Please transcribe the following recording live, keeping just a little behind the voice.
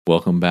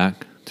Welcome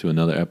back to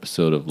another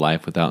episode of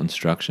Life Without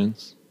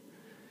Instructions.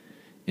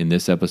 In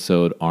this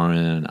episode, Aaron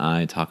and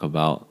I talk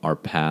about our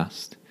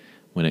past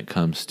when it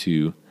comes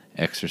to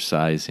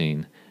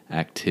exercising,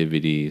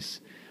 activities,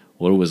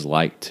 what it was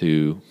like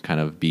to kind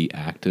of be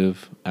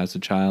active as a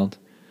child,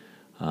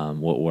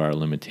 what were our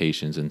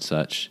limitations and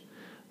such.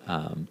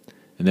 And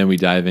then we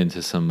dive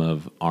into some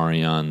of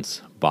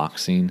Arian's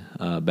boxing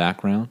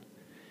background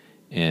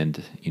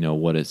and,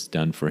 what it's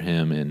done for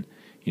him and,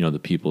 the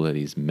people that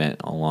he's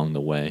met along the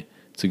way.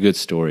 It's a good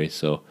story.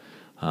 So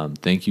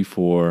thank you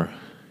for,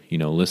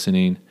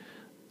 listening.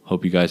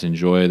 Hope you guys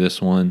enjoy this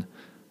one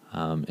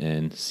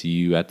and see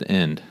you at the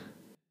end.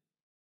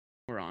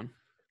 We're on.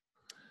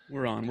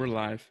 We're on. We're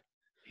live.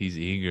 He's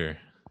eager.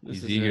 This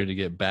He's is eager it. to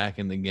get back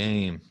in the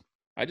game.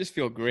 I just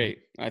feel great.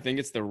 I think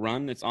it's the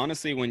run. It's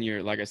honestly when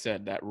you're, like I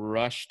said, that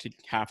rush to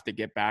have to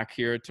get back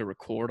here to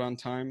record on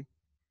time.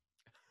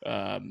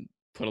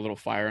 Put a little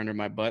fire under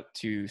my butt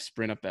to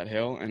sprint up that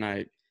hill,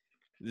 and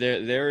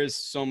there is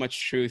so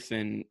much truth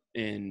in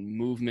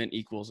movement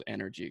equals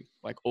energy.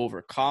 Like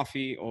over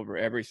coffee, over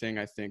everything.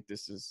 I think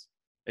this is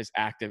as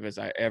active as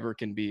I ever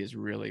can be. Is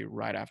really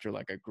right after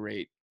like a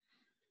great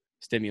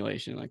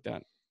stimulation like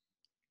that.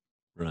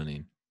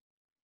 Running.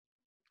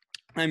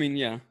 I mean,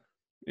 yeah,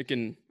 it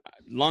can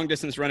long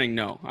distance running.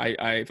 No, I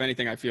if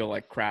anything, I feel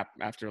like crap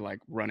after like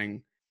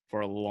running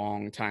for a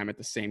long time at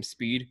the same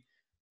speed,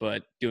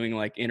 but doing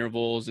like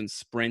intervals and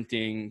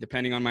sprinting,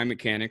 depending on my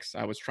mechanics.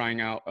 I was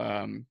trying out.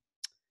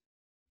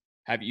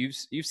 Have you've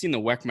seen the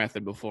WEC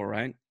method before,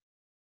 right?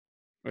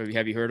 Or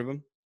have you heard of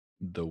them?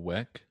 The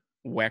WEC?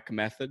 WEC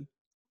method?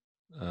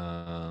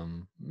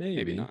 Maybe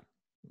Maybe. not.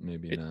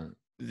 Maybe It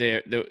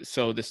not.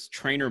 so this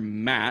trainer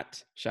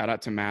Matt, shout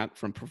out to Matt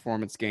from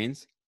Performance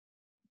Gains.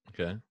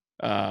 Okay.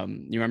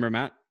 You remember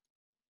Matt?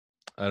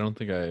 I don't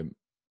think I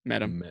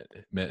Met him.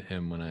 met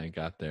him when I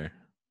got there.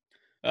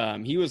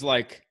 He was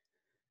like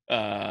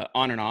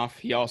on and off.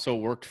 He also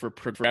worked for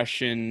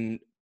Progression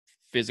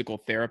Physical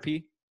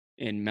Therapy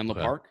in Menlo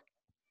Okay. Park,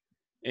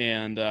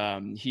 and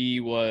he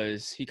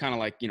kind of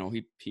like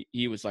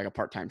he was like a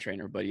part-time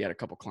trainer, but he had a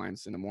couple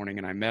clients in the morning,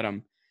 and I met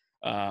him,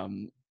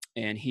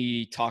 and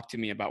he talked to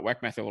me about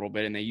WEC method a little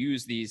bit, and they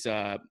use these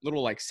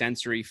little like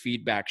sensory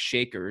feedback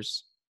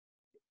shakers,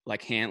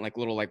 like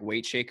little like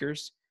weight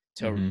shakers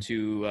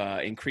to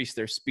increase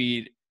their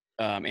speed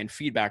and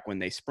feedback when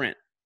they sprint.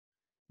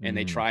 And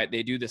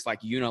they do this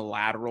like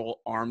unilateral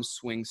arm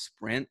swing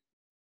sprint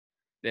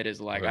that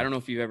is like, I don't know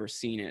if you've ever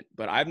seen it,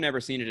 but I've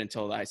never seen it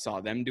until I saw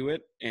them do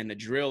it. And the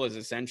drill is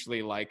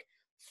essentially like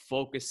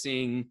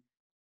focusing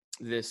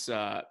this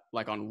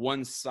like on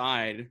one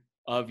side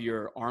of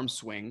your arm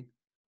swing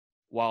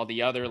while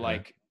the other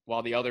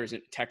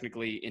isn't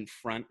technically in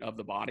front of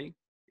the body,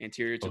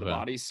 anterior to the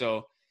body.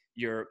 So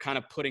you're kind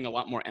of putting a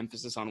lot more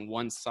emphasis on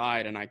one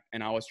side. And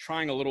I was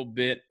trying a little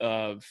bit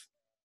of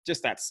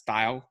just that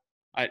style.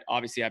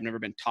 I've never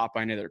been taught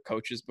by any other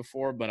coaches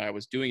before, but I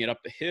was doing it up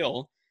the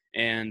hill,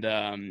 and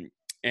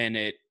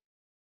it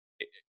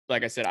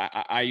like I said,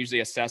 I usually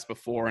assess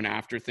before and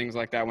after things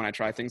like that when I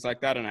try things like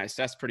that, and I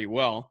assess pretty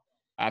well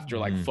after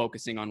like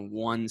focusing on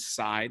one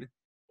side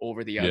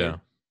over the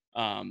other.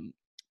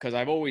 Because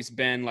I've always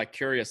been like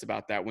curious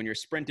about that. When you're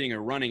sprinting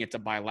or running, it's a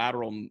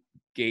bilateral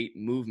gait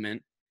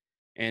movement,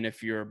 and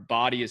if your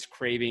body is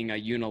craving a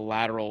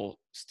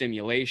unilateral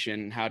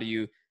stimulation,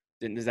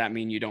 then does that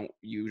mean you don't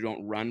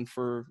run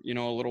for a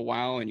little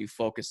while and you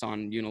focus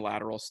on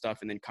unilateral stuff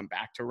and then come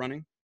back to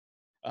running?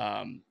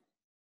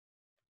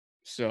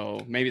 So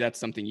maybe that's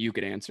something you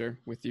could answer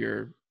with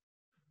your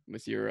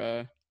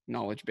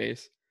knowledge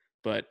base.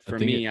 But for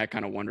me, I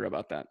kind of wonder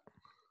about that.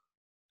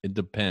 It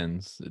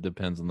depends. It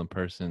depends on the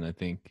person. I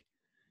think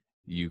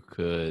you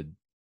could.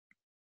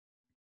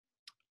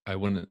 I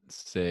wouldn't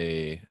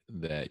say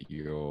that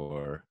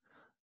you're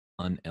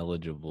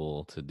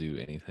uneligible to do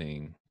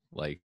anything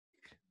like,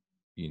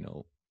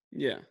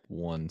 Yeah.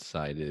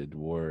 one-sided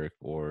work,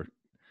 or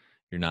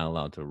you're not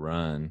allowed to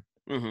run.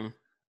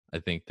 I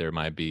think there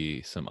might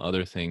be some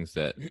other things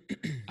that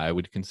I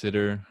would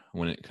consider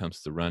when it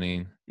comes to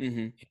running,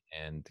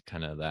 and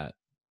kind of that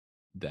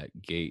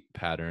gait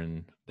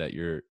pattern that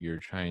you're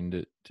trying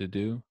to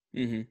do.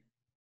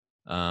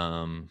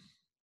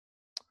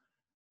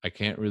 I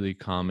can't really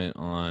comment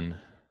on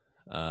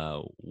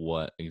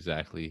what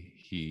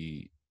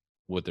exactly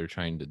what they're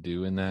trying to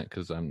do in that,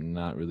 because I'm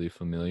not really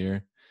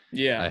familiar.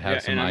 Yeah, I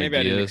have some and maybe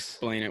I didn't ideas.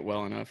 explain it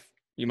well enough.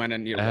 You might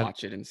need to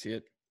watch it and see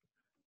it.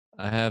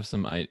 I have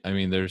some. I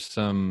mean, there's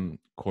some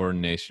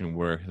coordination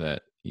work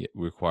that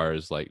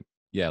requires like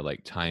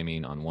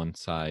timing on one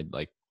side.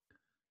 Like,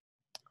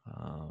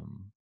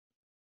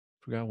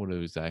 forgot what it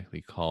was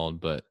exactly called,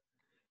 but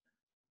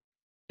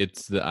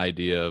it's the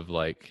idea of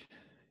like,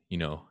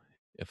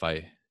 if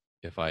I,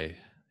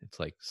 it's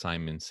like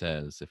Simon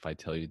Says, if I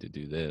tell you to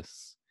do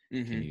this,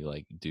 can you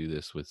like do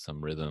this with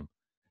some rhythm,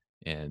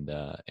 and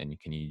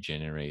can you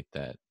generate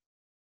that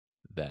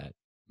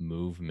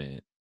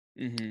movement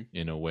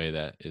in a way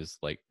that is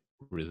like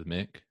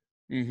rhythmic?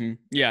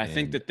 Yeah, I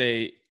think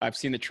that I've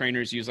seen the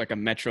trainers use like a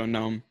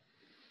metronome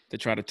to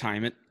try to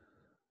time it.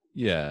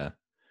 Yeah.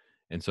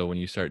 And so when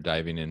you start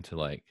diving into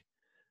like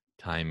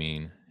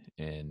timing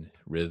and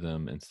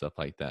rhythm and stuff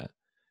like that,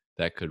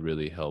 that could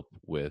really help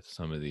with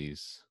some of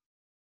these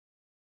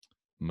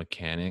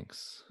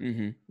mechanics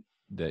Mm-hmm.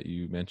 that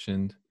you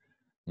mentioned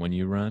when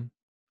you run.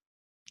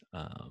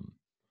 Um,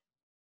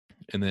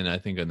 and then I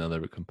think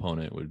another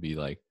component would be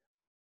like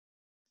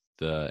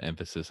the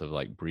emphasis of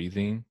like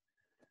breathing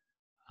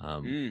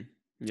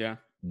Yeah.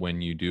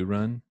 when you do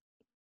run,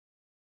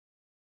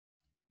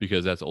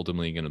 because that's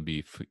ultimately going to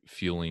be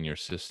fueling your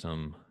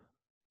system.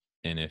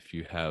 And if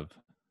you have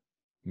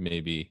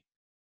maybe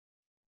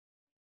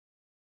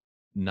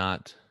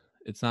not,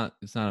 it's not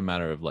a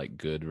matter of like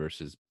good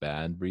versus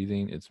bad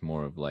breathing. It's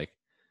more of like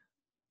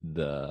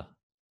the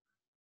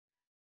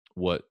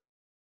what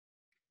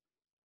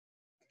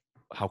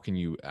how can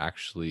you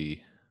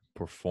actually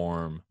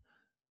perform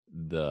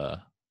the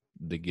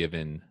the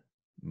given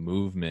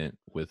movement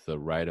with the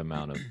right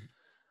amount of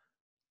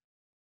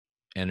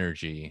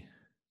energy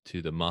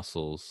to the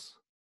muscles,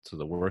 to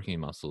the working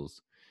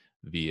muscles,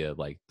 via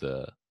like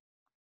the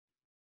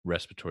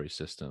respiratory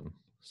system.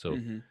 So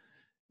Mm-hmm.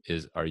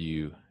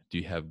 do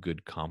you have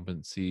good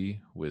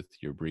competency with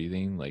your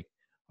breathing? Like,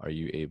 are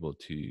you able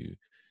to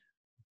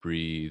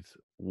breathe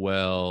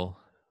well?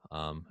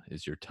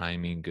 Is your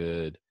timing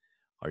good?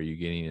 Are you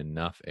getting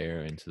enough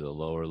air into the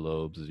lower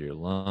lobes of your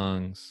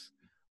lungs?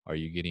 Are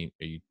you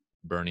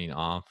burning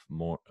off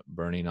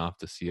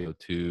the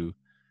CO2,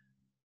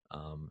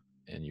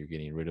 and you're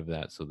getting rid of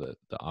that so that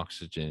the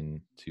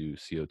oxygen to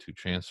CO2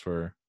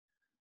 transfer,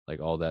 like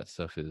all that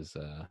stuff is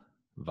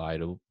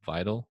vital,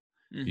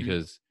 Mm-hmm.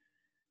 because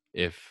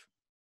if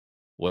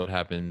what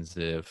happens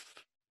if,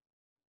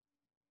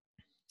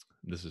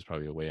 this is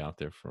probably a way out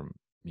there from,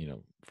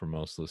 for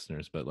most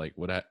listeners, but like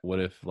what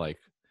if like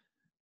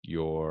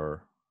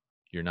you're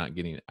you're not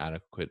getting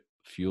adequate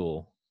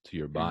fuel to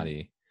your Mm-hmm.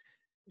 body,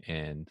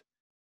 and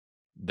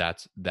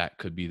that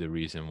could be the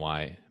reason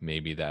why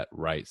maybe that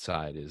right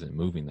side isn't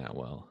moving that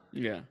well.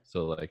 Yeah.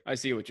 So like I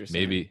see what you're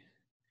saying. maybe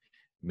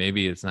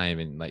maybe it's not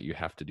even like you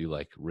have to do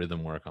like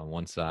rhythm work on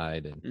one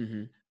side, and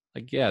Mm-hmm.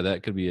 like, yeah,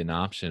 that could be an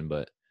option,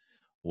 but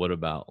what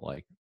about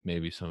like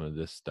maybe some of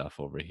this stuff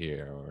over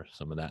here or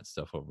some of that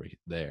stuff over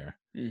there?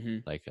 Mm-hmm.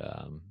 Like,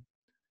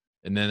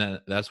 and then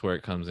that's where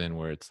it comes in,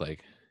 where it's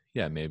like,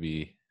 yeah,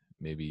 maybe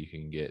you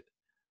can get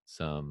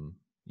some,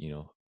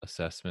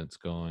 assessments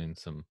going,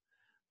 some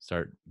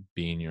start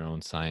being your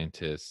own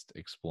scientist,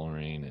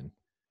 exploring. And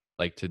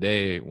like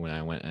today when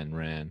I went and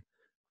ran,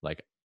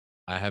 like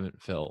I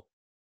haven't felt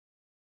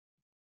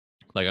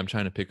like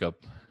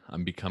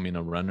I'm becoming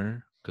a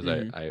runner, because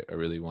Mm-hmm. I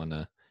really want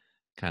to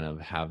kind of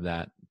have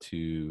that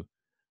to,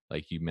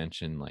 like you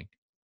mentioned, like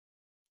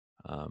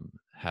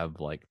have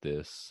like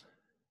this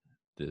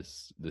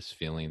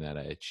feeling that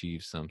I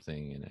achieved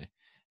something,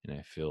 and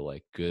I feel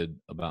like good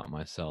about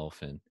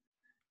myself, and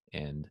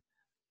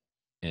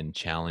and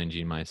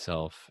challenging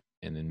myself,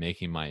 and then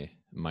making my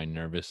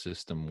nervous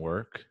system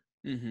work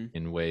Mm-hmm.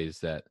 in ways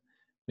that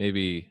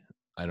maybe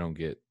I don't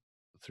get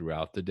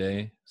throughout the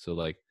day. So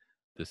like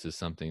this is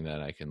something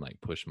that I can like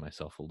push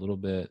myself a little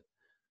bit.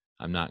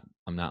 I'm not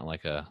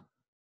like a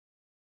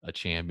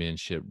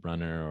championship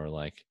runner, or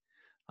like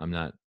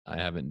I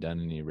haven't done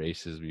any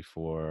races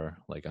before.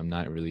 Like I'm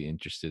not really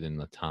interested in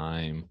the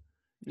time.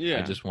 I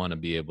Yeah. just want to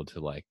be able to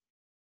like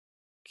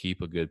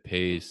keep a good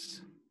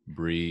pace,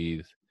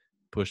 breathe,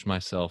 push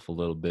myself a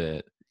little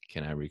bit.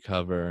 Can I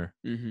recover?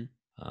 Mm-hmm.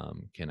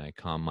 Can I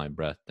calm my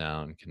breath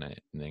down? Can I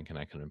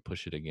kind of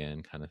push it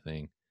again, kind of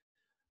thing?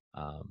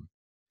 Um,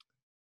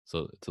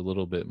 so it's a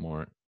little bit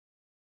more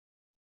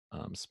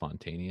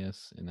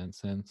spontaneous in that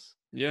sense.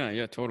 Yeah.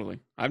 Yeah. Totally.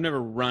 I've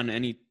never run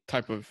any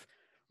type of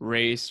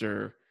race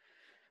or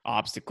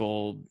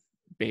obstacle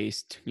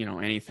based,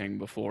 anything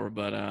before,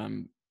 but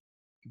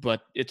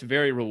it's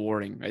very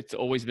rewarding. It's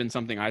always been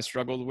something I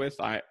struggled with.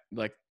 I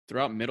like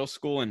throughout middle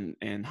school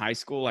and high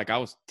school, like I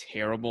was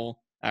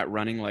terrible at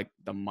running. Like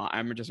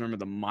I just remember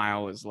the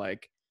mile is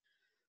like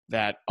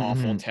that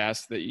awful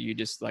test that you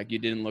just like you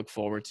didn't look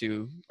forward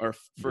to, or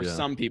for Yeah.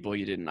 some people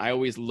you didn't. I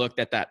always looked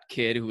at that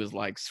kid who was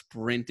like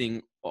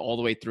sprinting all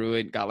the way through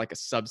it, got like a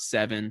sub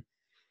 7,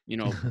 you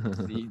know,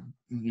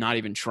 not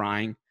even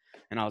trying,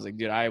 and I was like,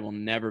 dude, I will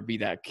never be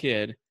that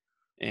kid.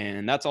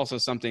 And that's also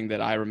something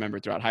that I remember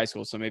throughout high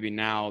school. So maybe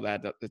now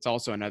that it's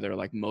also another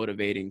like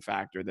motivating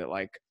factor, that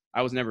like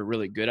I was never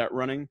really good at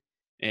running,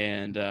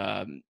 and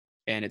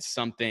it's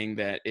something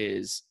that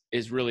is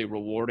really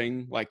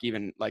rewarding. Like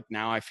even like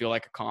now I feel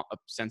like a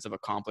sense of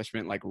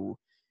accomplishment, like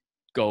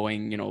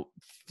going,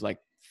 like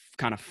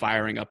kind of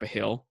firing up a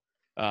hill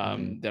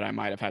Mhm. that I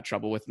might have had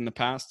trouble with in the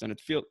past. And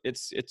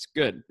it's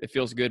good. It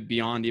feels good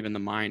beyond even the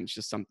mind. It's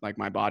just something like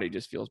my body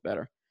just feels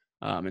better.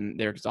 And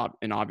there's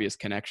an obvious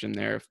connection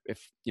there.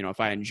 If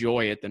I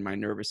enjoy it, then my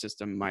nervous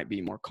system might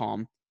be more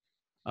calm.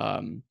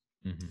 Um,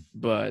 Mhm.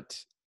 but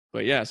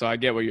but yeah, so I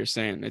get what you're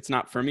saying. It's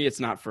not for me. It's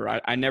not for,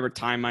 I never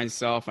time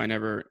myself. I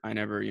never,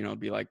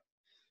 be like,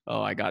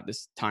 oh, I got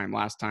this time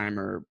last time,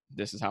 or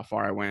this is how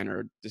far I went,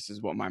 or this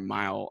is what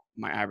my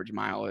average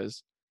mile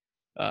is.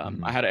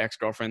 I had an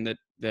ex-girlfriend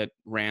that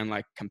ran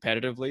like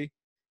competitively,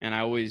 and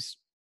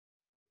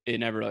it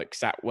never like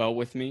sat well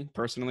with me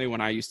personally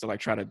when I used to like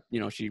try to,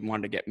 she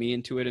wanted to get me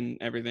into it and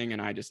everything.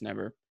 And I just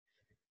never,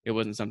 it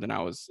wasn't something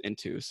I was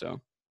into.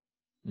 So,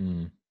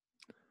 Mm.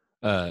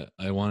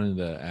 I wanted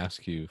to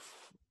ask you,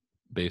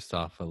 based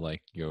off of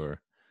like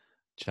your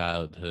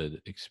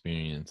childhood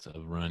experience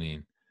of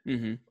running,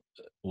 hmm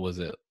was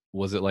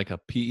it like a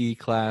PE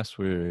class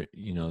where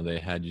they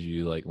had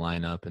you like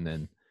line up, and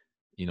then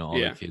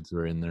all the yeah. kids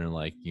were in their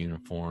like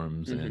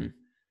uniforms, hmm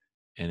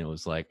and it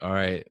was like, all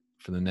right,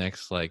 for the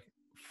next like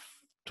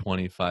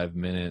 25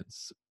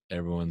 minutes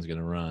everyone's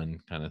gonna run,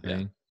 kind of Yeah,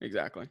 thing?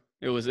 exactly.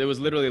 It was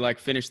literally like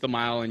finish the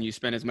mile and you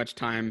spend as much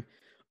time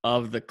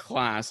of the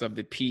class of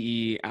the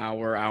PE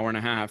hour and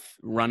a half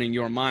running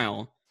your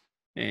mile,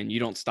 and you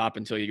don't stop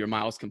until your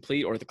mile is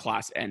complete or the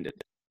class ended.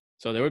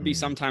 So there would be Mm.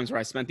 some times where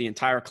I spent the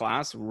entire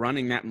class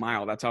running that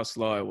mile. That's how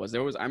slow I was.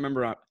 I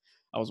remember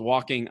I was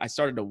walking. I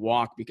started to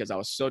walk because I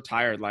was so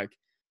tired. Like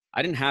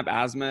I didn't have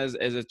asthma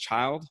as a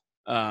child,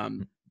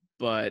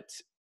 but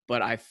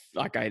I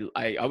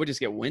would just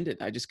get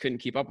winded. I just couldn't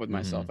keep up with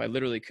myself. Mm-hmm. I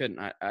literally couldn't.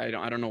 I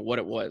don't know what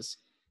it was.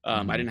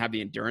 I Mm-hmm. didn't have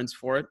the endurance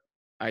for it.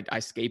 I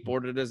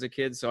skateboarded as a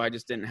kid, so I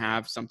just didn't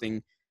have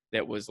something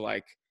that was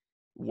like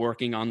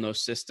working on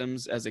those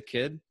systems as a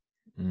kid,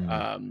 Mm.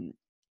 um,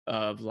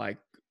 of like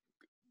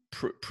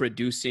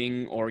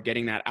producing or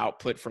getting that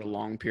output for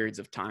long periods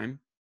of time.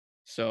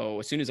 So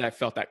as soon as I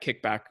felt that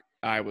kickback,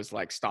 I was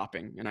like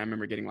stopping. And I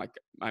remember getting like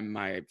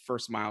my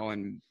first mile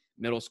in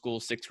middle school,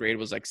 sixth grade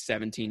was like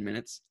 17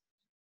 minutes.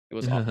 It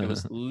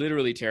was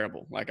literally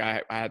terrible. Like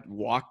I had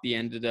walked the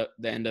end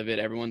of it.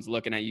 Everyone's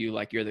looking at you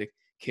like you're the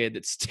kid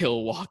that's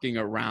still walking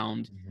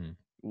around Mm-hmm.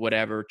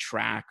 whatever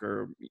track,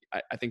 or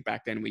I think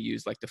back then we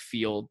used like the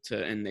field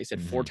and they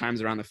said four Mm-hmm.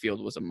 times around the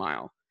field was a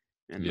mile.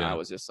 And I Yeah.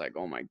 was just like,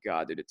 oh my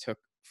God, dude, it took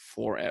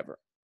forever.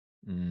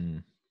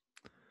 Mm.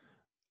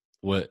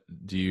 What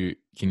do you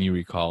can you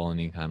recall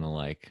any kind of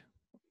like,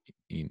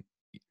 you,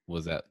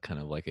 was that kind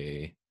of like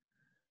a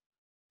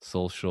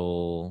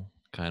social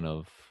kind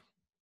of,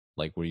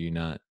 like, were you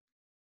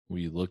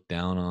looked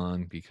down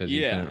on because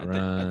you Yeah, couldn't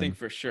I think run?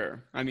 for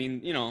sure. I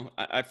mean,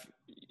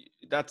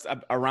 that's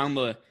around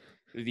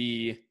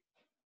the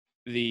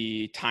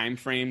the time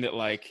frame that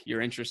like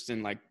your interest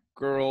in like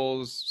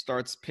girls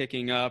starts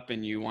picking up,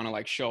 and you want to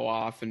like show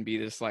off and be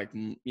this like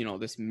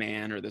this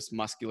man or this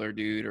muscular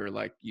dude or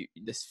like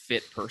this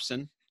fit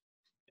person,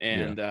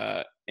 Yeah.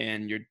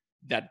 and you're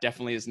that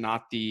definitely is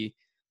not the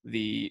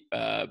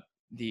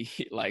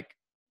like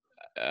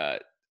uh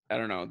I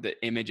don't know, the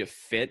image of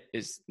fit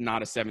is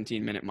not a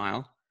 17-minute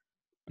mile.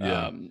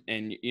 Yeah.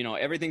 And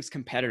everything's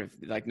competitive.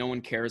 Like no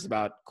one cares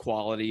about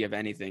quality of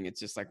anything. It's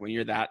just like when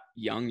you're that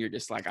young, you're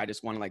just like, I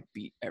just want to like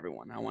beat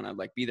everyone. I want to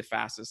like be the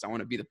fastest. I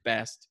want to be the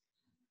best.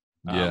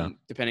 Yeah.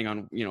 Depending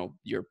on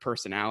your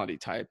personality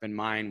type. And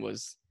mine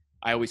was,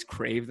 I always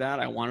craved that.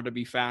 I wanted to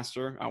be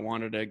faster. I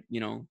wanted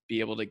to be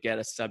able to get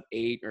a sub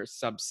 8 or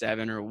sub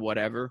 7 or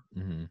whatever.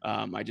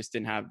 Mm-hmm. I just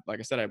didn't have, like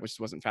I said, I just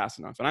wasn't fast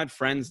enough. And I had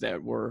friends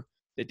that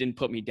didn't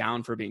put me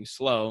down for being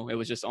slow. It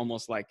was just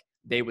almost like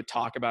they would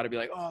talk about it, be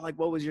like, oh, like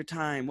what was your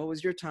time? What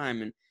was your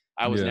time? And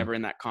I was Yeah. never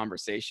in that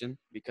conversation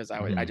because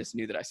I Mm-hmm. just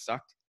knew that I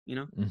sucked.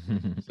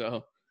 Mm-hmm.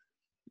 So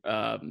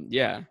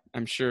yeah,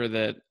 I'm sure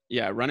that,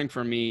 yeah, running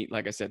for me,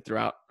 like I said,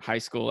 throughout high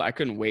school, I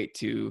couldn't wait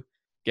to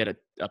get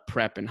a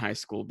prep in high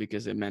school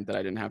because it meant that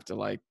I didn't have to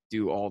like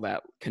do all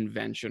that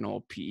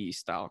conventional PE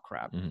style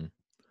crap.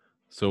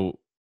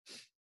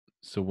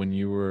 So when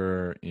you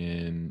were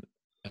in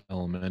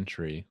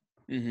elementary,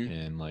 hmm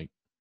and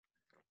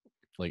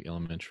like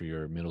elementary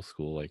or middle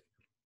school, like,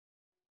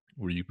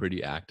 were you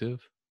pretty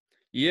active?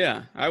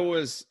 Yeah, I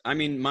was. I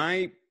mean,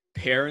 my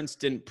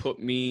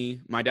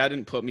my dad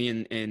didn't put me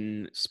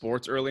in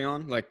sports early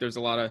on. Like, there's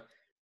a lot of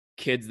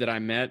kids that I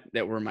met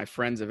that were my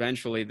friends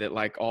eventually that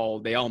like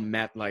they all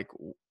met like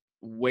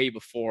way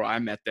before I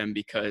met them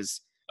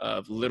because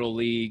of little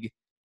league,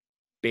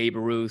 Babe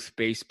Ruth,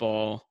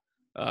 baseball,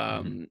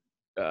 Mm-hmm. um,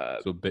 uh,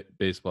 So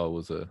baseball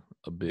was a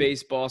big.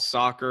 baseball,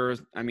 soccer.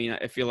 I mean,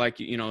 I feel like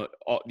you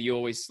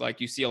always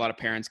like you see a lot of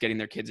parents getting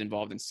their kids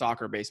involved in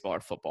soccer, baseball, or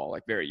football,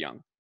 like very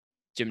young.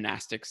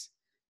 Gymnastics.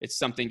 It's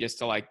something just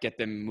to like get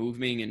them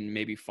moving and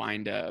maybe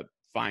find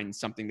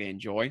something they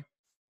enjoy.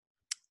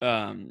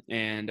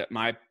 And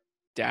my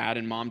dad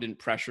and mom didn't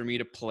pressure me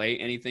to play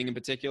anything in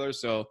particular,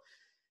 so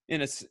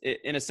in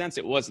a sense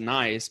it was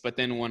nice. But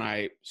then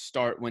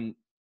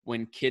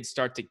when kids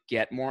start to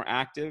get more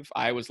active,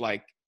 I was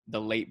like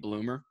the late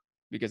bloomer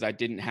because I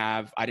didn't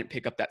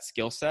pick up that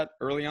skill set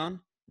early on.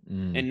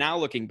 Mm. And now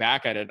looking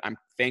back at it, I'm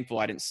thankful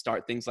I didn't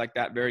start things like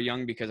that very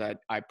young because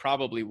I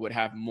probably would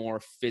have more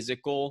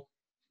physical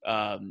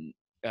um,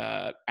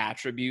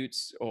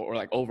 attributes or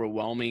like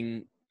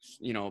overwhelming,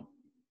 you know,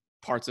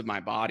 parts of my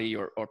body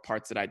or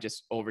parts that I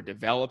just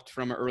overdeveloped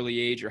from an early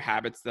age or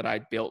habits that I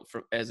built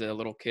as a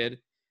little kid.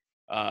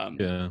 Um,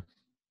 Yeah.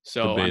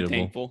 so I'm Debatable.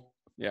 thankful.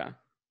 Yeah.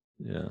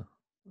 Yeah,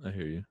 I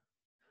hear you.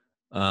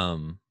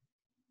 Um,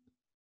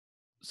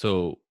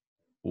 so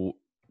w-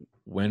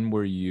 when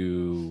were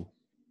you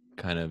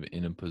kind of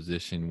in a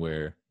position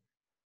where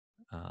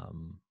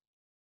um,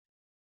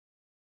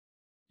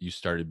 you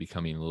started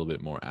becoming a little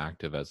bit more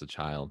active as a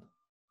child?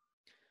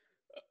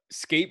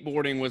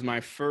 Skateboarding was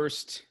my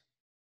first,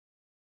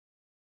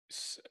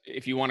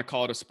 if you want to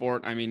call it a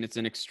sport. I mean, it's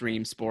an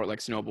extreme sport like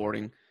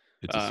snowboarding.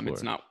 It's a It's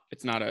sport. not.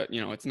 It's not a.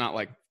 It's not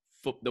like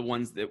the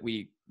ones that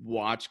we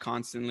watch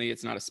constantly.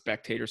 It's not a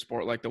spectator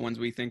sport like the ones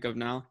we think of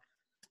now,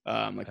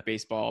 like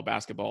baseball,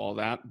 basketball, all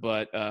that.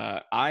 But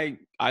I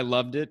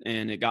loved it,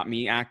 and it got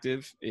me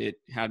active. It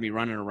had me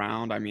running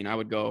around. I mean, I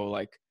would go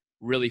like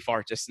really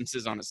far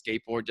distances on a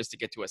skateboard just to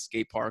get to a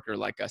skate park or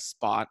like a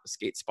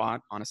skate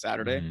spot on a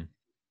Saturday. Mhm.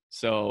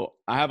 So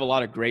I have a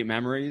lot of great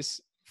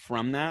memories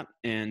from that.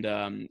 And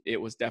it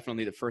was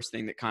definitely the first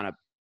thing that kind of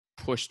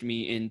pushed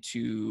me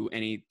into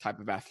any type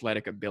of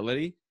athletic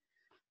ability.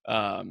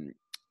 Um,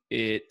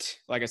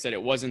 like I said,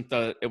 it wasn't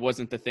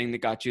the thing that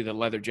got you the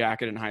leather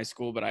jacket in high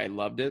school, but I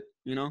loved it,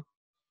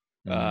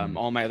 Mm.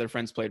 all my other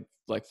friends played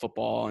like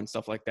football and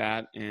stuff like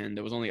that. And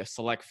there was only a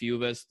select few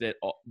of us that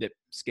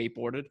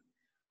skateboarded.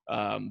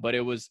 But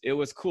it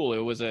was cool.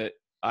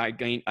 I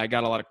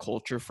got a lot of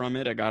culture from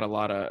it. I got a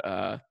lot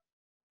of,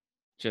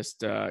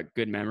 just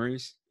good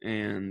memories.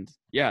 And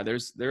yeah,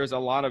 there's a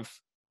lot of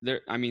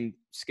there. I mean,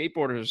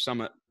 skateboarders are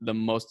some of the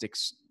most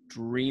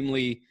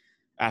extremely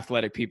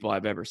athletic people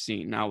I've ever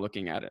seen. Now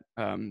looking at it,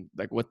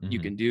 like what you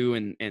Mhm. can do,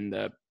 and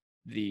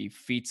the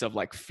feats of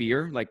like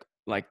fear,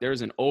 like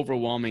there's an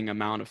overwhelming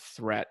amount of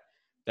threat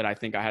that I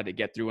think I had to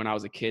get through when I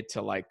was a kid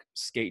to like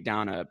skate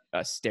down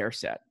a stair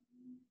set.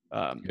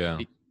 Yeah.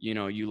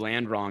 You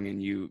land wrong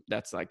and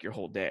that's like your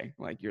whole day.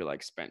 Like you're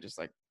like spent just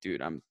like,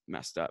 dude, I'm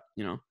messed up.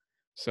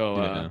 So,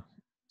 Yeah.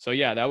 so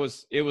yeah,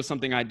 it was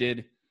something I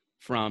did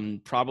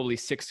from probably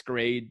sixth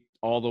grade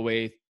all the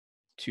way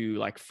to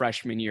like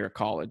freshman year of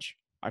college.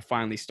 I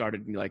finally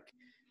started like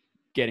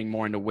getting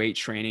more into weight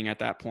training at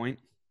that point.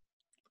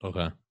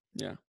 Okay.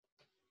 Yeah.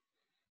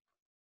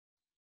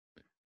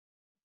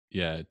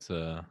 Yeah, it's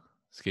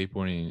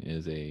skateboarding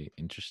is a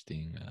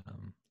interesting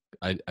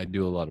I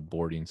do a lot of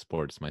boarding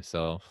sports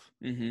myself,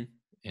 Mm-hmm.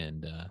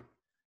 and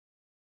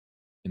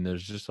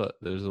there's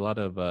a lot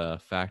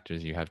of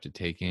factors you have to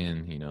take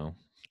in,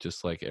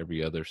 just like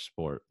every other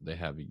sport. They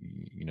have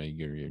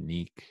your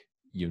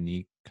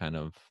unique kind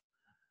of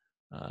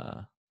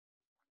uh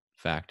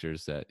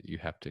factors that you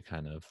have to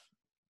kind of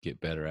get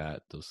better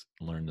at, those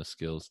learn the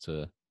skills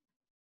to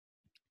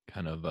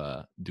kind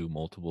of do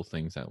multiple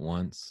things at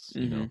once,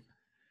 Mm-hmm.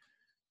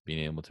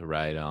 being able to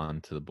ride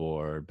on to the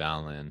board,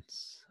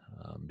 balance,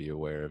 be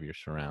aware of your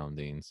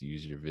surroundings,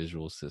 use your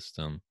visual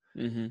system,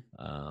 Mm-hmm.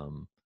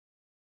 um,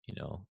 you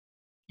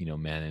know,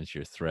 manage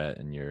your threat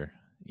and your,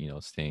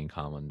 staying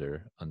calm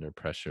under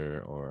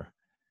pressure, or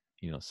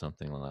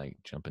something like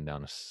jumping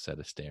down a set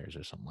of stairs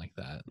or something like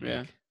that.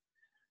 Yeah.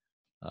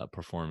 Like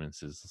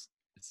performance is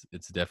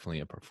it's definitely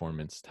a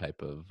performance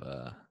type of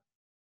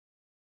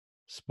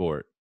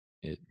sport.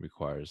 It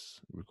requires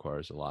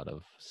a lot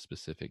of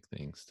specific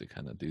things to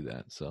kind of do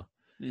that. So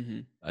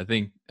Mm-hmm. I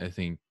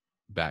think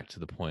back to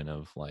the point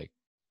of like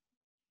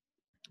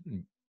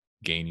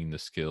gaining the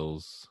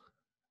skills.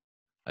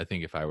 I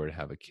think if I were to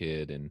have a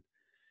kid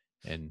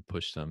and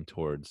push them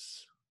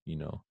towards,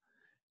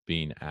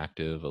 being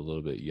active a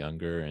little bit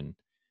younger, and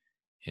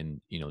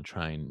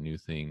trying new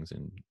things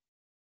and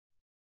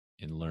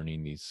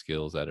learning these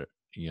skills at a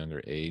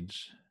younger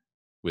age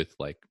with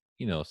like,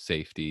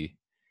 safety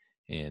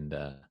and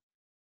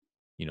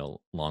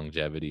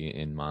longevity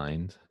in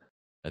mind.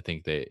 I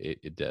think that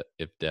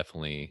it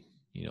definitely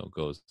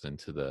goes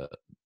into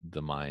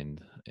the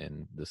mind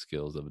and the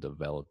skills of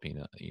developing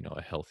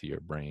a healthier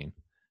brain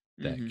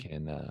that Mm-hmm.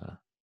 can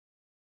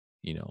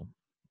you know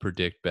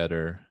predict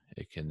better.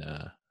 It can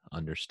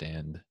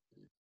understand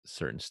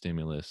certain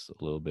stimulus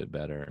a little bit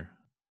better,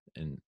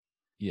 and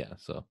yeah,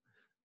 so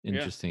Yeah.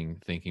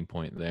 interesting thinking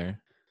point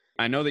there.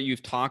 I know that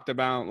you've talked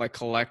about like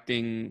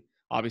collecting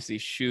obviously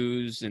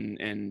shoes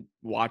and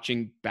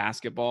watching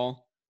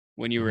basketball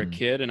when you were a Hmm.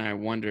 kid. And I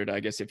wondered, I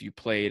guess, if you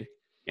played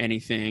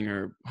anything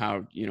or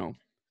how,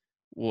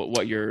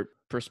 what your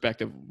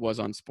perspective was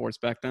on sports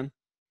back then.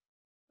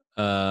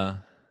 uh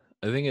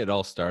I think it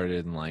all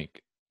started in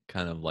like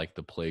kind of like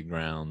the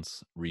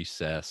playgrounds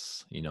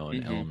recess, in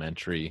Mm-hmm.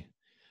 elementary,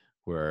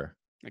 where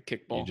Like you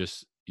kickball.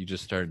 just you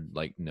just started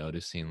like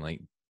noticing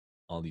like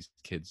all these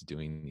kids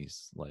doing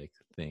these like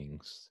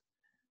things,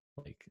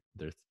 like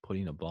they're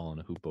putting a ball in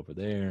a hoop over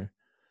there,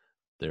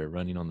 they're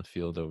running on the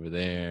field over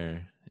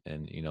there,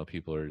 and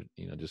people are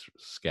just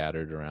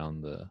scattered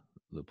around the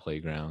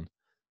playground.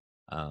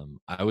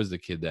 I was the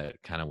kid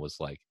that kind of was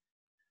like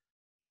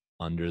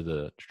under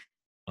the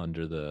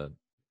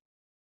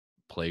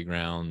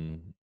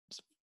playground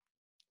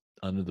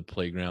under the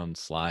playground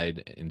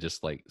slide and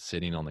just like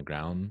sitting on the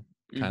ground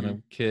kind Mm-hmm.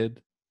 of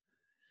kid.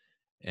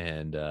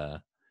 And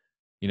I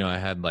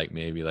had like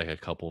maybe like a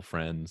couple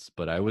friends,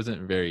 but I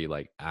wasn't very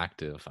like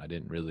active. I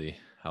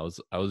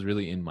was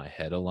really in my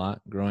head a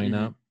lot growing Mm-hmm.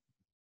 up.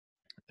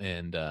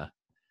 And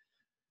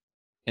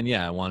and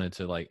yeah, I wanted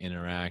to like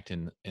interact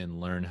and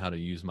learn how to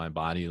use my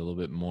body a little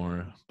bit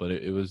more. But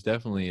it was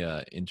definitely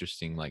a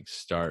interesting like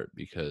start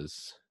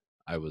because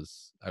I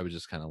was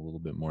just kind of a little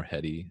bit more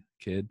heady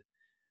kid.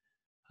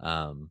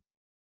 Um,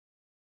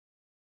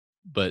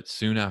 but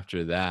soon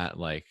after that,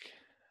 like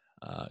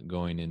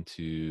going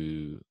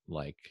into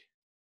like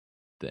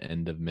the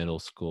end of middle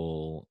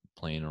school,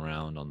 playing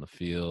around on the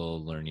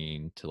field,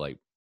 learning to like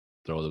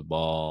throw the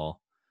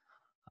ball,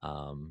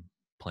 um,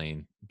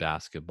 playing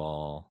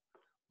basketball,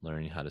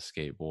 learning how to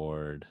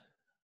skateboard.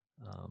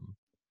 Um,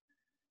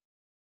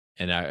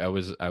 and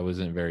I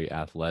wasn't very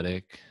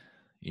athletic,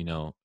 you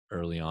know,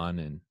 early on,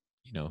 and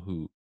you know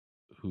who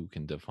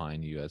can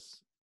define you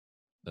as,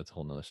 that's a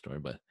whole nother story.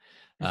 But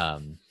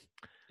um,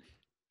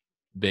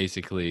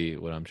 basically,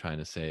 what I'm trying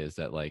to say is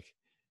that like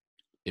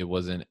it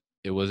wasn't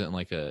it wasn't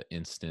like a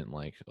instant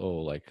like, oh,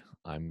 like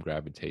I'm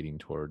gravitating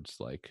towards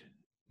like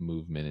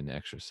movement and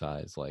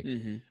exercise. Like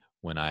Hmm.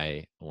 when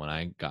I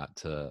got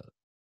to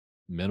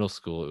middle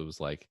school, it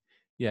was like,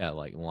 yeah,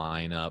 like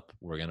line up,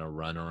 we're gonna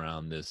run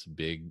around this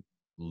big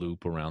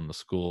loop around the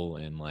school,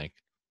 and like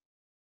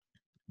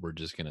we're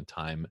just gonna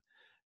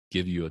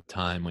give you a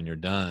time when you're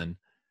done.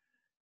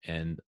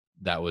 And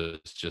that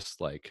was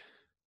just like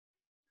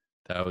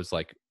that was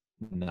like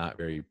not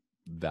very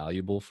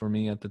valuable for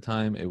me at the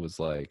time. It was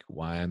like,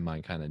 why am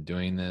I kind of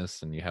doing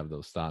this? And you have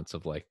those thoughts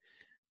of like,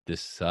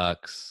 this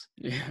sucks.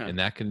 Yeah. And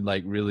that can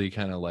like really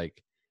kind of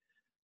like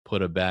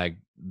put a bad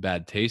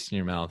taste in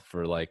your mouth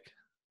for like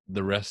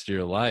the rest of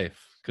your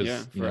life. Yeah.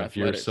 Cause you For know, if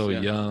you're athletics. so Yeah.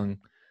 young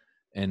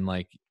and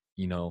like,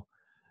 you know,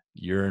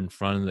 you're in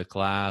front of the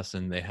class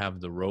and they have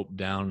the rope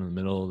down in the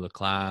middle of the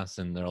class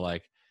and they're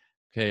like,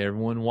 okay,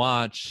 everyone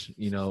watch,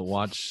 you know,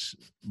 watch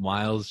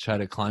Miles try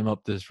to climb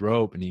up this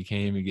rope and he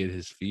can't even get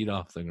his feet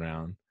off the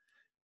ground.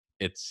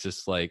 It's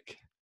just like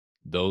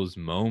those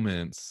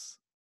moments,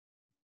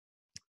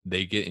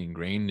 they get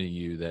ingrained in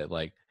you that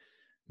like,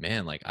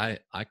 man, like I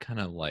kind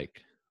of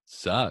like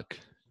suck,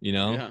 you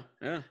know? Yeah.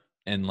 Yeah.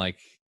 And like,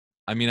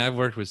 I mean, I've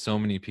worked with so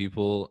many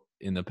people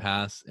in the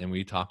past and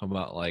we talk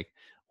about like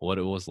what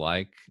it was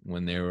like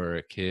when they were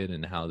a kid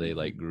and how they Hmm.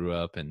 like grew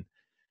up, and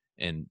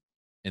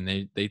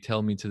they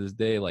tell me to this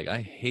day like,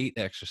 I hate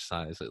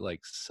exercise, it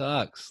like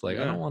sucks, like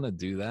I Yeah. don't want to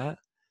do that.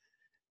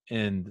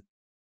 And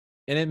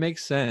and it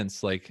makes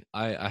sense, like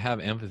I have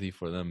empathy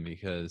for them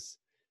because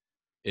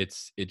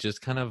it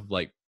just kind of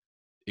like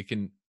it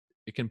can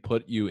it can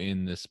put you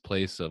in this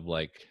place of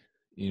like,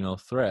 you know,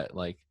 threat,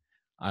 like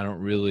i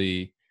don't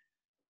really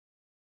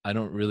I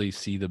don't really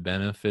see the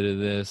benefit of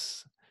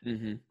this.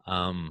 Hmm.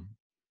 um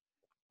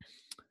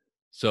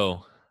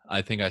so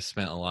I think I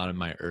spent a lot of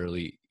my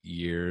early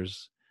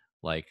years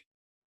like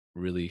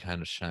really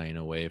kind of shying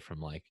away from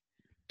like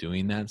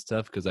doing that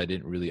stuff because I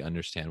didn't really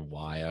understand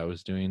why I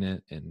was doing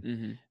it,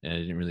 Hmm. and I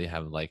didn't really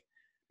have like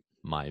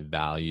my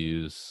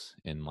values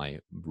and my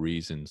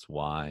reasons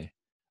why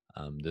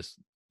this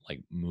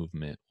like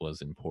movement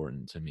was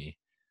important to me.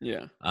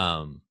 Yeah.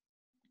 Um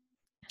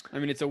I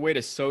mean, it's a way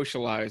to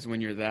socialize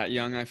when you're that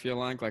young. I feel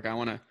like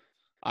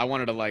I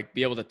wanted to like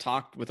be able to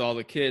talk with all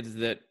the kids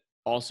that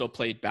also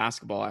played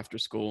basketball after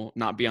school,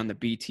 not be on the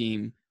B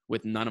team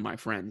with none of my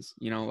friends.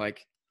 You know,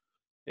 like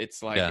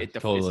it's like yeah, it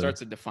totally. starts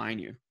to define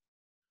you.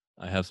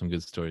 I have some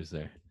good stories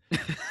there.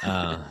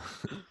 uh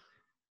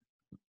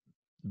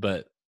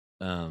but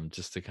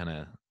just to kind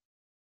of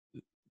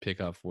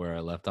pick up where I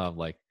left off,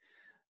 like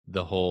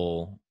the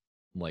whole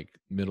like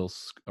middle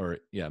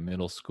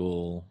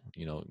school,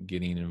 you know,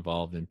 getting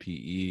involved in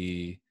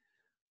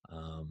PE.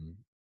 um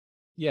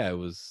yeah, it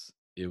was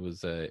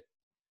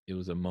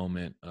a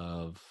moment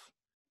of,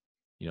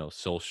 you know,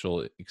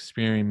 social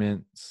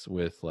experiments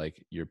with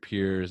like your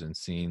peers and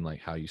seeing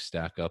like how you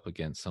stack up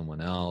against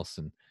someone else.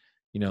 And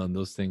you know, and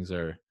those things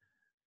are,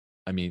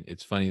 I mean,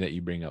 it's funny that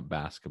you bring up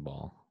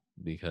basketball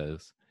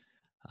because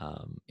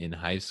in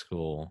high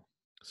school,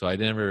 so I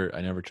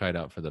never tried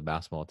out for the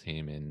basketball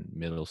team in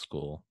middle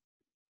school.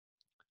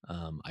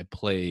 I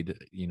played,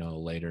 you know,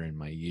 later in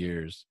my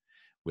years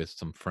with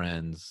some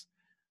friends,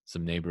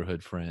 some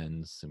neighborhood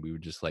friends, and we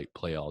would just like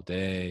play all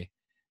day,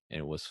 and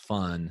it was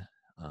fun.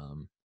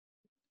 Um,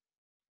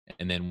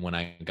 and then when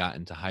I got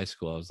into high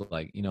school, I was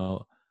like, you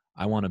know,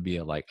 I want to be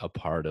like a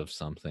part of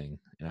something,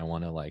 and I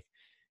want to like,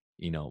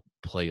 you know,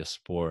 play a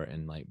sport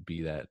and like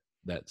be that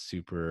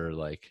super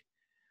like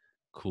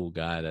cool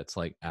guy that's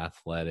like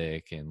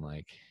athletic and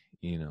like,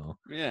 you know,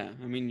 Yeah,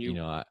 I mean, you you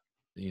know, I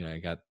you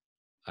know,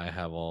 I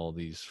have all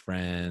these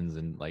friends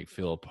and like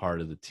feel a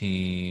part of the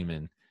team.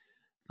 And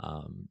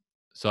um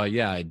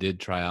yeah, I did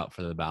try out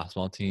for the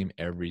basketball team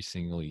every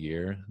single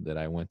year that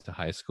I went to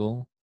high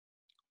school,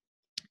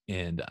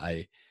 and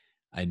I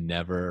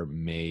never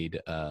made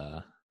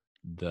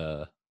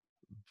the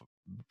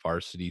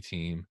varsity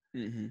team.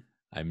 hmm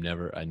I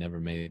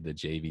never made the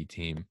JV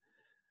team.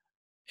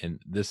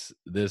 And this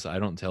I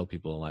don't tell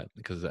people a lot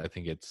because I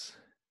think it's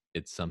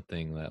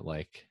something that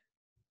like,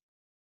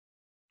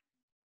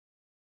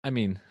 I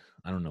mean,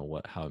 I don't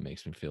know how it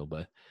makes me feel,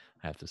 but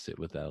I have to sit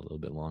with that a little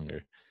bit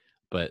longer.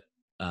 But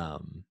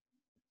um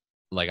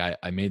like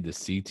I made the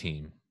C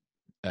team,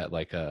 at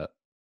like I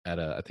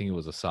think it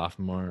was a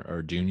sophomore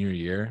or junior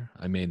year,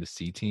 I made the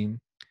C team.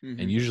 Mm-hmm.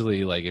 And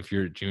usually like if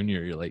you're a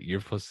junior,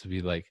 you're supposed to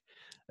be like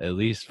at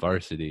least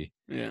varsity.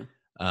 Yeah.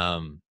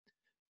 Um,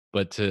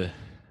 but to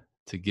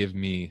give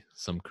me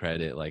some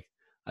credit, like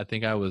I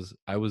think I was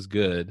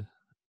good.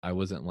 I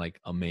wasn't like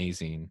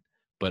amazing,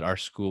 but our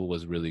school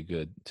was really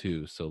good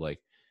too. So like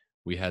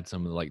we had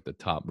some of like the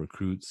top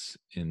recruits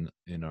in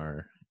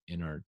our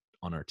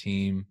on our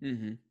team.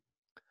 Mm-hmm.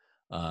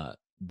 Uh,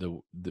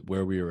 the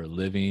where we were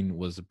living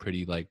was a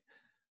pretty like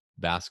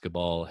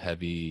basketball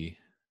heavy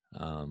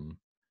um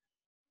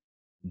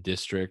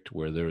district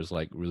where there was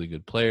like really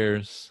good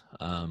players.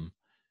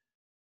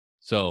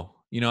 So,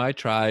 I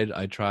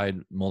tried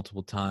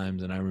multiple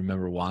times, and I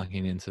remember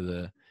walking into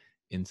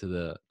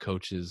the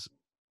coach's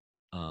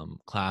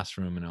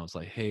classroom, and I was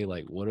like, "Hey,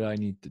 like, what do I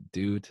need to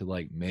do to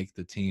like make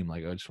the team?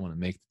 Like, I just want to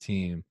make the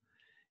team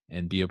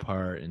and be a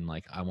part, and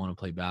like, I want to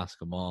play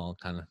basketball,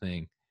 kind of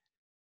thing."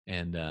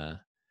 And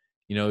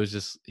it was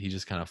just he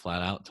just kind of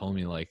flat out told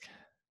me like,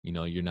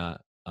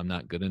 I'm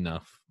not good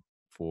enough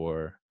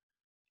for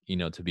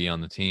to be on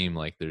the team.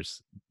 Like,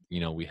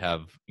 we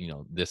have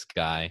this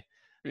guy,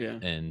 Yeah.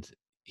 and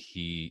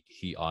he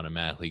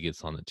automatically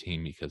gets on the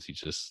team because he's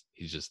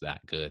just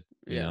that good.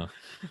 Yeah.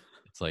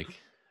 It's like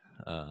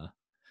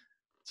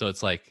so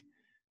it's like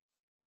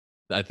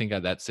I think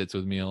that sits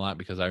with me a lot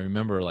because I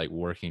remember like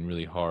working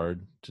really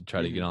hard to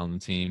try to get Mm-hmm. on the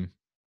team,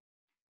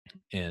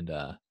 and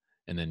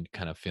then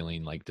kind of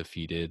feeling like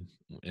defeated.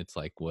 It's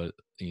like what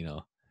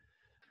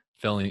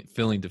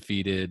feeling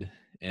defeated.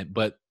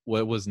 But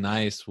what was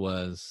nice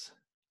was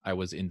I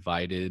was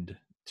invited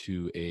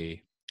to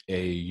a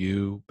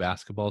AAU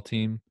basketball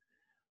team.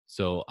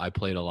 So I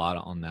played a lot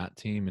on that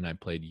team, and I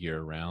played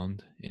year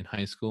round in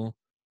high school.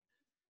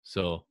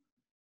 So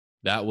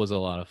that was a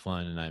lot of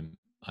fun, and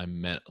I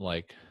met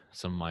like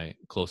some of my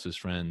closest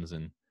friends,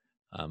 and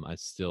I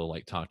still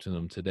like talk to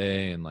them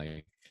today, and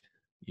like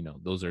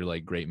those are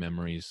like great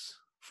memories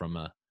from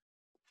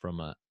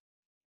a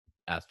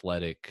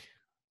athletic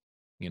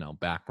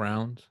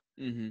background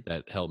Mm-hmm.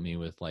 that helped me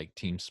with like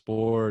team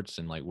sports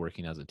and like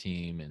working as a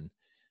team, and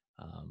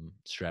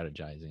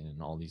strategizing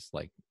and all these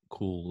like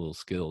cool little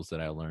skills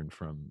that I learned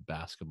from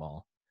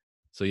basketball.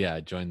 So yeah, I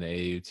joined the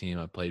AAU team.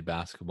 I played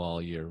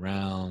basketball year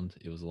round.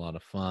 It was a lot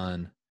of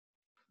fun.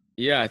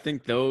 Yeah, I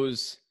think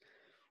those,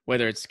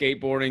 whether it's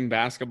skateboarding,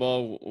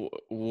 basketball,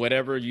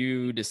 whatever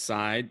you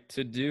decide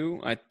to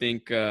do, I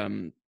think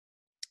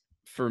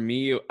for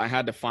me, I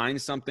had to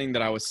find something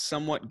that I was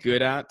somewhat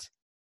good at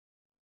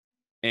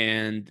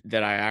and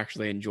that I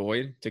actually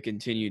enjoyed to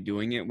continue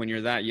doing it. When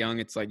you're that young,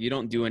 it's like you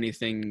don't do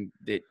anything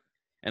that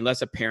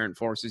unless a parent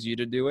forces you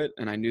to do it.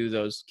 And I knew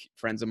those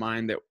friends of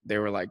mine that they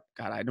were like,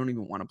 God, I don't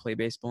even want to play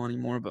baseball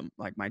anymore, but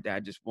like my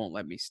dad just won't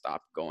let me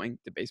stop going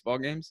to baseball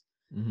games.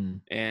 Mm-hmm.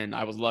 And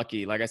I was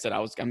lucky. Like I said,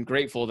 I'm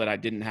grateful that I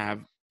didn't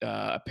have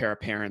a pair of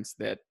parents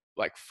that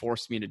like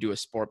forced me to do a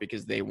sport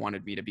because they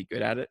wanted me to be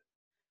good at it.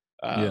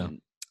 Yeah.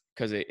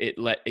 Because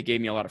it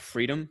gave me a lot of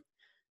freedom,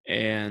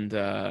 and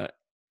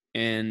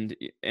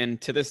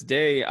and to this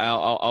day, I'll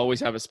always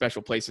have a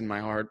special place in my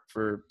heart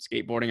for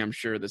skateboarding. I'm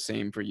sure the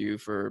same for you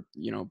for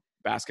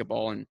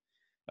basketball and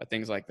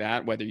things like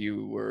that. Whether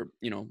you were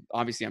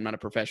obviously I'm not a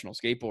professional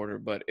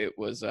skateboarder, but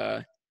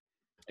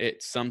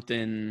it's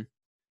something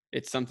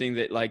it's something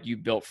that like you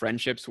built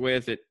friendships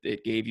with.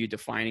 It gave you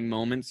defining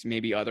moments,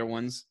 maybe other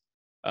ones,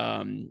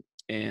 and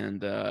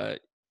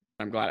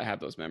I'm glad I have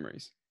those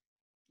memories.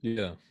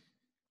 Yeah.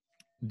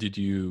 Did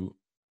you,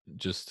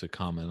 just to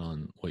comment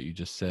on what you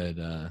just said,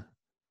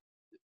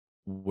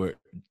 where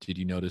did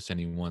you notice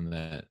anyone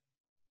that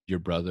your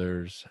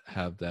brothers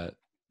have that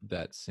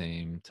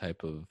same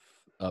type of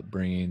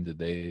upbringing?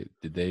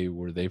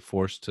 Were they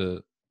forced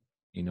to,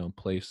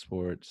 play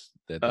sports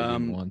that they didn't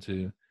Um, want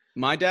to?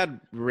 my dad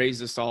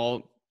raised us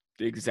all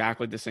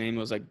exactly the same. It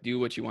was like, do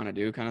what you want to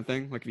do kind of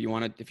thing. Like if you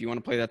want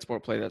to play that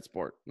sport, play that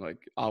sport. Like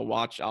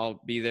I'll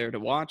be there to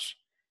watch.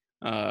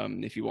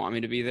 If you want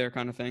me to be there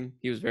kind of thing.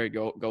 He was very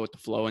go with the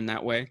flow in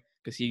that way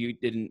because he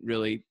didn't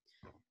really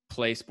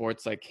play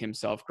sports like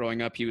himself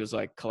growing up. He was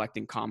like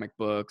collecting comic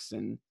books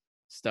and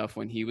stuff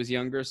when he was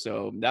younger.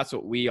 So that's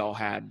what we all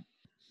had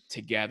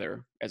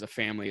together as a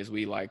family is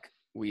we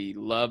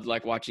loved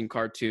like watching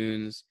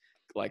cartoons,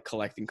 like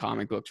collecting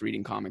comic books,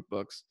 reading comic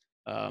books,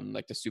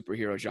 like the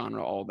superhero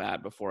genre, all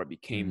that before it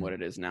became Mm. what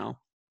it is now.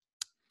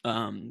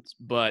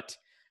 But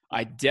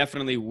I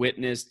definitely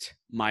witnessed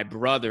my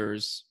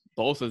brothers,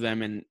 both of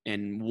them,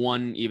 and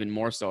one even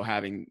more so,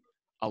 having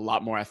a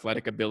lot more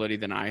athletic ability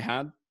than I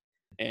had.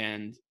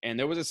 And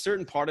there was a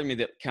certain part of me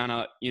that kind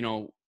of,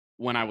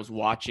 when I was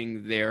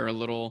watching their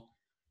little,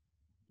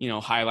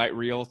 highlight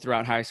reel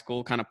throughout high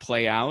school kind of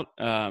play out,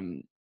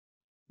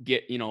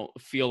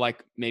 feel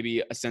like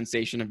maybe a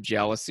sensation of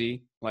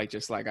jealousy. Like,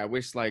 just like, I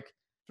wish like,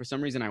 for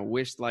some reason, I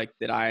wished like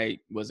that I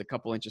was a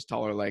couple inches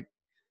taller, like,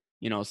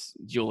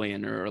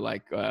 Julian, or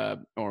like,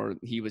 or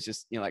he was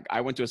just, like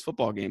I went to his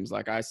football games.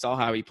 Like I saw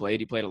how he played.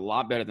 He played a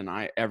lot better than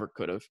I ever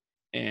could have.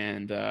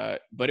 And,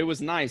 but it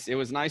was nice. It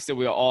was nice that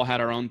we all had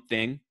our own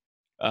thing.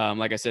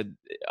 Like I said,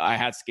 I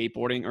had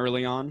skateboarding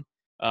early on,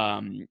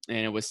 and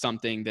it was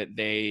something that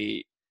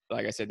they,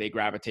 like I said, they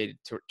gravitated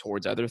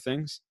towards other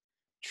things.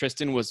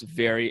 Tristan was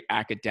very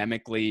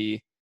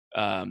academically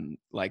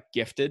like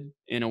gifted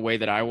in a way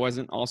that I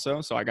wasn't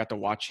also. So I got to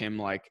watch him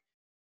like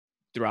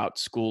throughout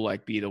school,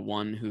 like be the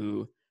one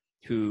who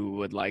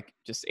would like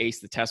just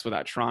ace the test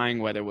without trying,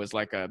 whether it was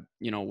like a,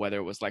 you know, whether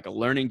it was like a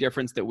learning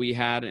difference that we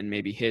had and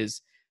maybe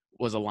his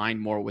was aligned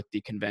more with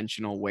the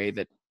conventional way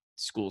that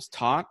schools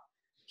taught.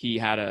 He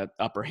had a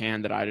upper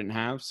hand that I didn't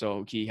have.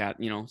 So he had,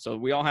 you know, so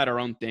we all had our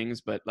own things,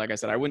 but like I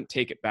said, I wouldn't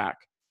take it back.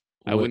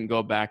 I What wouldn't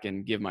go back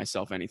and give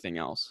myself anything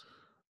else.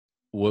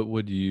 what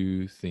would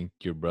you think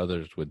your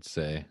brothers would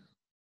say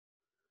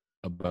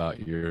about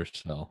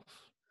yourself?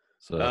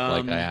 So if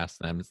like I Um, asked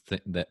them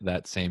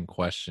that same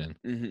question,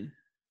 mhm.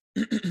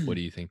 what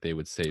do you think they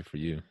would say for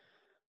you?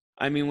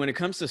 I mean, when it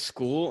comes to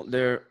school,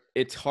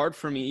 it's hard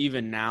for me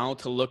even now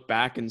to look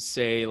back and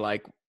say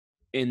like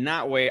in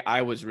that way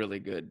I was really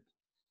good,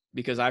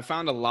 because I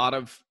found a lot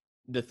of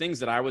the things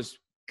that I was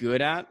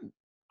good at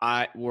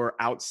I were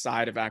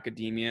outside of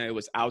academia. It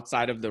was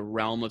outside of the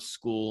realm of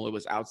school. It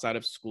was outside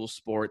of school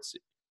sports.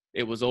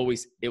 It was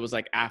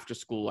like after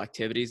school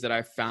activities that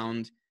I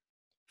found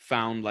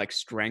like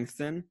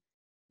strength in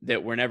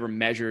that were never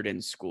measured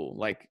in school.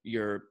 Like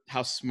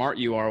how smart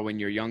you are when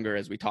you're younger,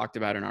 as we talked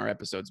about in our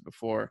episodes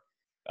before,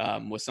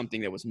 was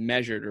something that was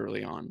measured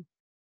early on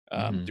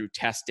Hmm. through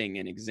testing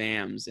and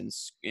exams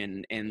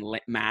and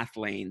math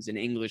lanes and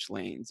English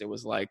lanes. It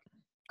was like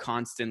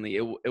constantly.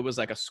 It was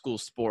like a school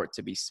sport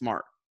to be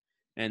smart,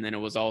 and then it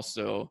was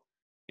also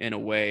in a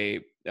way.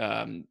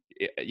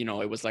 You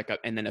know, it was like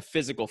and then a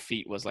physical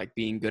feat was like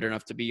being good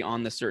enough to be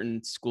on the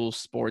certain school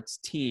sports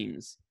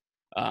teams.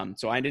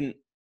 So I didn't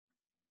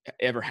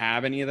ever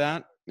have any of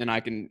that, and I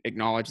can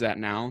acknowledge that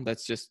now.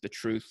 That's just the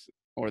truth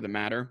or the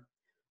matter.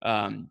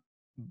 Um,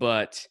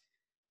 but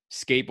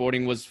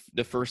skateboarding was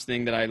the first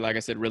thing that I, like I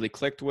said, really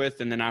clicked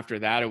with, and then after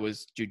that, it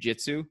was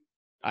jujitsu.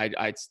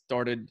 I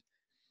started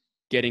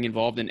getting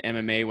involved in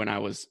MMA when I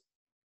was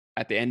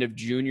at the end of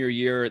junior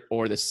year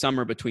or the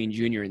summer between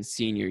junior and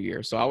senior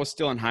year. So I was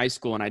still in high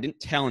school, and I didn't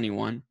tell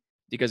anyone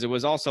because it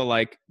was also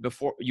like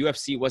before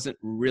UFC wasn't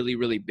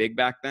really big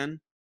back then.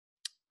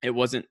 It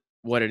wasn't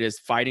what it is.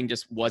 Fighting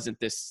just wasn't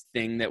this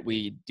thing that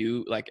we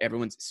do. Like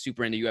everyone's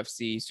super into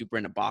UFC, super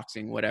into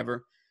boxing,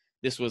 whatever.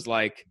 This was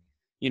like,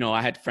 you know,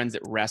 I had friends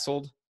that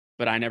wrestled,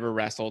 but I never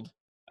wrestled.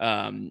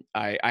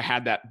 I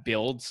had that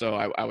build, so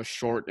I was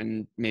short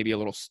and maybe a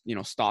little, you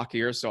know,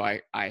 stockier. So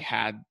I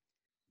had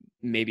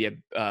maybe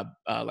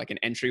like an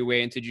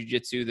entryway into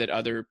jujitsu that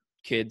other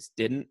kids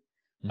didn't.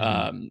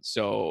 Hmm.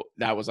 So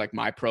that was like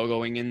my pro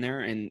going in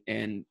there,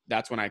 and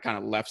that's when I kind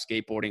of left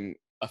skateboarding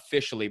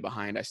officially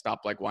behind. I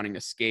stopped like wanting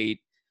to skate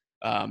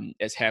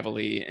as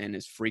heavily and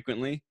as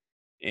frequently,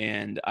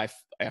 and I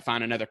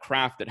found another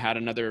craft that had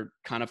another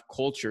kind of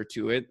culture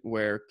to it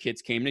where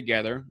kids came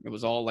together. It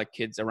was all like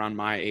kids around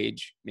my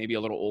age, maybe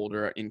a little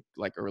older in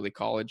like early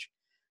college,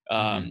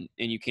 Hmm.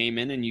 and you came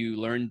in and you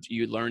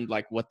learned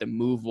like what the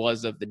move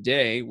was of the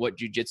day. What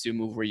jujitsu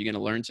move were you going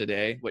to learn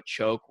today? What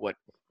choke? What,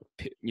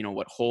 you know,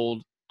 what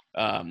hold?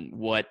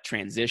 What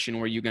transition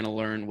were you going to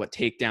learn? What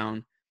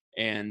takedown?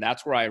 And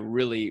that's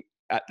where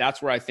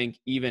that's where I think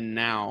even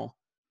now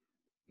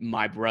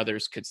my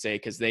brothers could say,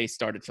 because they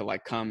started to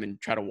like come and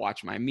try to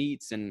watch my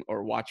meets and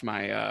or watch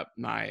my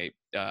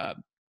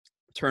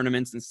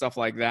tournaments and stuff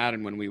like that.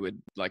 And when we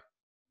would like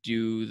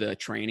do the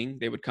training,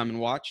 they would come and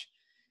watch,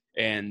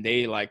 and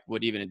they like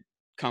would even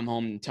come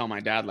home and tell my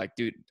dad like,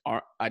 dude,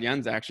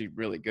 Arjan's actually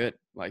really good.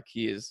 Like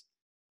he is,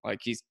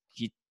 like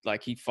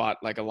he fought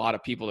like a lot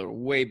of people that were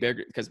way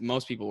bigger, because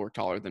most people were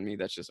taller than me.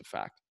 That's just a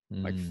fact.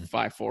 Like Mm.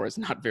 5'4" is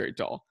not very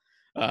tall.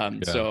 Yeah.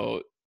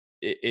 So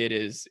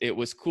it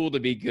was cool to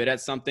be good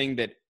at something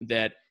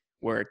that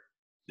where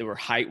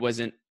height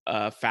wasn't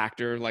a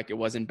factor, like it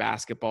was in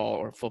basketball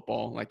or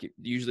football. Like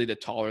usually the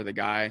taller the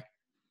guy,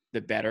 the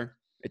better.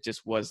 It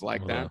just was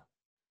like that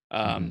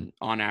Well. Hmm.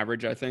 on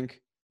average, I think.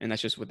 And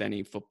that's just with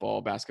any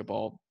football,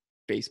 basketball,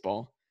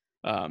 baseball.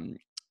 Um,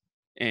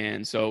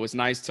 and so it was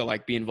nice to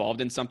like be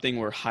involved in something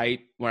where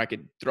I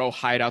could throw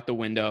height out the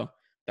window.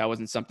 That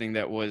wasn't something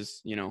that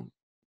was, you know,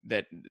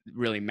 that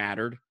really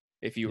mattered.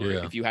 Yeah.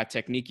 If you had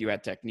technique, you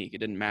had technique. It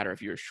didn't matter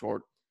if you were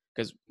short,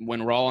 because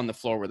when we're all on the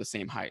floor, we're the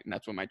same height. And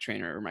that's what my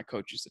trainer or my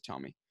coach used to tell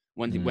me.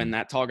 When Mm.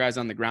 that tall guy's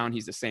on the ground,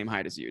 he's the same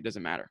height as you. It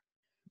doesn't matter.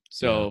 Yeah.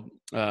 So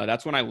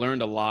that's when I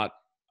learned a lot.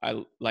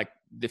 I like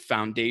the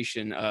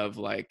foundation of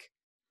like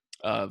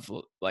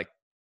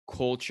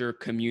culture,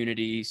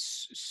 community,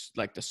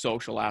 like the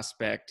social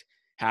aspect,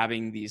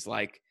 having these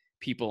like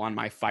people on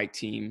my fight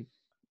team,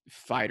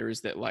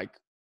 fighters that like,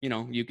 you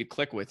know, you could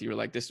click with. You're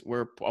like, this,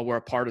 we're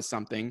a part of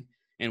something,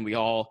 and we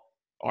all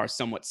are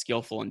somewhat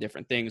skillful in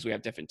different things. We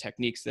have different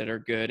techniques that are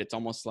good. It's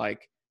almost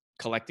like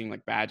collecting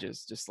like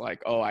badges, just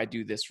like, oh, I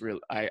do this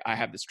I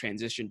have this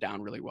transition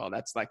down really well.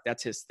 That's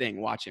his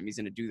thing. Watch him. He's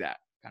going to do that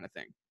kind of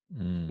thing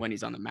Mm. when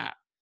he's on the mat.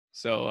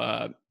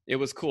 So it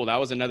was cool. That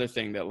was another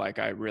thing that like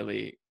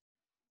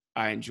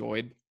I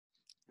enjoyed.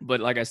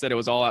 But like I said, it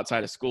was all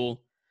outside of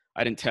school.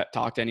 I didn't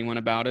talk to anyone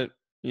about it,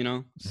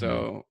 Mm-hmm.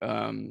 So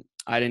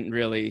I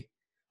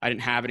didn't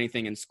have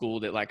anything in school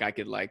that like I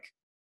could like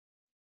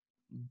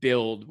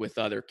build with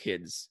other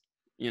kids,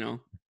 you know.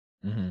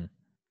 Mm-hmm.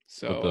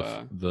 But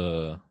So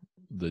the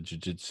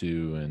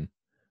jujitsu and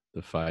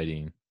the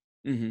fighting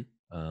mhm.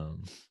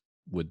 um,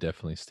 would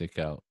definitely stick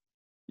out,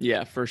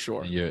 Yeah, for and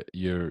sure.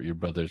 your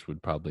brothers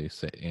would probably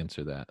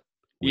answer that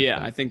with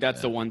Yeah, I like think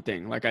that's the that. one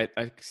thing. Like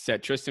I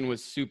said, Tristan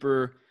was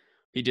super.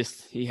 He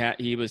just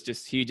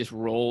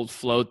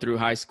flowed through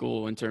high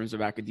school in terms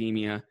of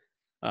academia.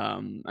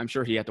 I'm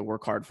sure he had to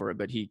work hard for it,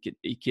 but he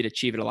could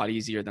achieve it a lot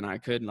easier than I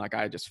could. Like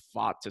I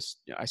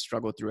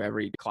struggled through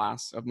every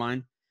class of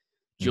mine.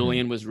 Mm-hmm.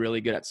 Julian was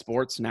really good at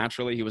sports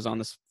naturally. He was on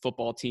this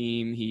football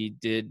team. He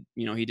did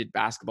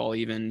basketball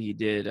even. He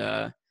did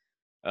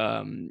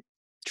um,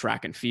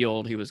 track and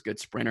field. He was a good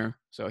sprinter.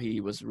 So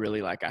he was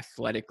really like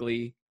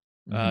athletically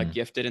Mm-hmm.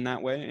 gifted in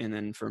that way. And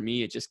then for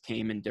me, it just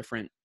came in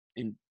different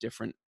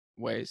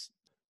ways.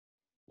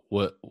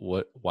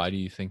 Why do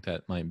you think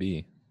that might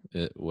be?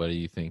 What do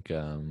you think?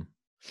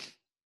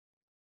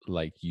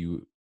 Like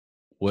you,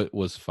 what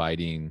was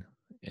fighting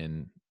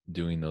and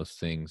doing those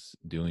things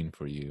doing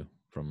for you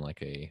from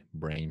like a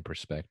brain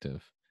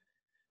perspective?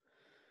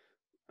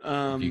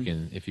 Um,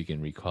 If you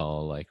can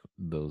recall like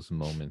those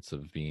moments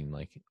of being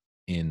like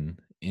in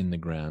the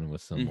ground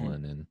with mhm.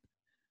 someone, and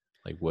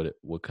like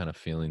what kind of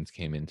feelings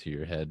came into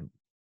your head?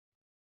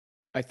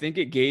 I think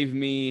it gave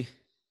me,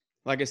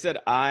 like I said,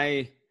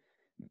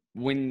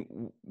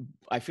 when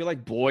I feel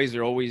like boys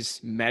are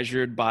always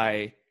measured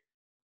by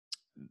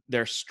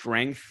their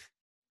strength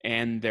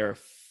and their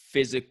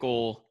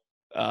physical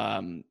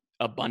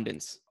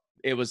abundance.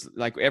 It was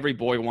like every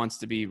boy wants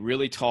to be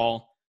really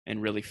tall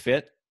and really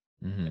fit,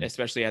 Mm-hmm.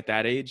 especially at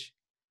that age.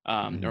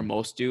 Or Mm-hmm.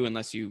 most do,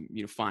 unless you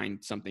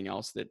find something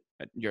else that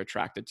you're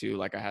attracted to.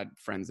 Like I had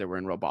friends that were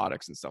in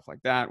robotics and stuff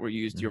like that, where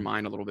you used your Mm-hmm.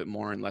 mind a little bit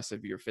more and less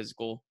of your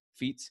physical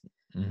feats.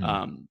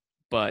 Mm-hmm.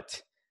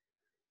 But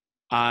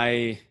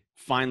I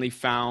finally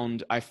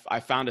found I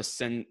found a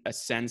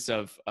sense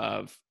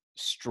of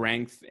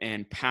strength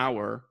and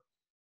power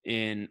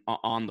in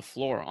on the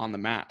floor on the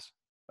mat,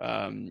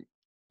 um,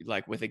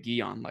 like with a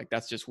gi on. Like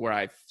that's just where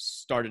I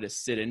started to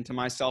sit into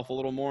myself a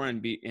little more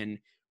and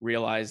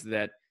realize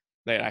that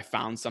I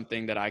found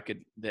something that I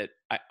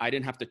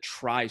didn't have to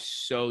try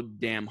so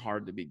damn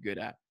hard to be good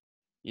at.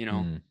 You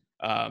know,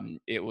 Mm-hmm.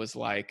 it was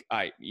like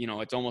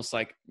it's almost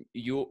like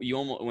you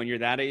almost when you're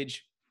that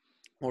age,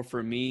 or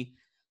for me,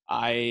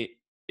 I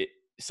it,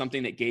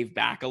 something that gave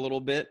back a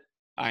little bit.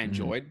 I Mm-hmm.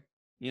 enjoyed,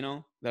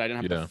 that I didn't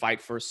have to Yeah.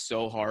 fight for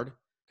so hard,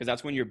 because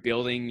that's when you're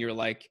building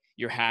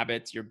your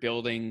habits, you're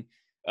building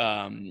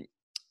um,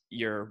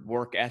 your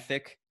work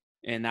ethic,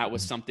 and that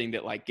was Mhm. something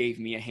that like gave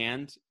me a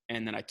hand,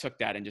 and then I took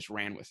that and just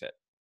ran with it.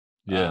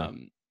 Yeah.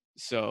 Um,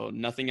 so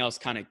nothing else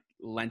kind of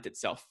lent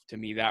itself to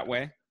me that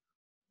way,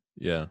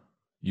 Yeah.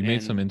 You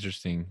made some and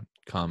interesting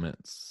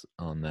comments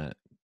on that,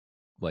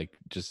 like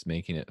just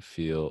making it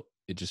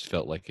just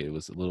felt like it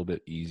was a little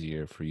bit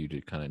easier for you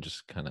to kind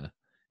of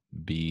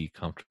be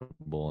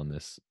comfortable in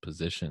this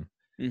position.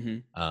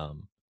 mhm,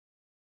 Um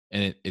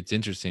and it's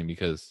interesting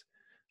because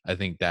I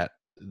think that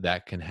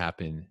that can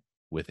happen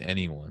with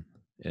anyone,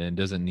 and it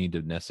doesn't need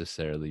to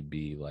necessarily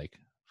be like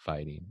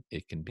fighting.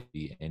 It can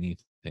be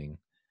anything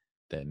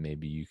that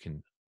maybe you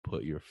can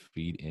put your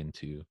feet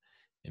into,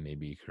 and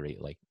maybe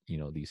create like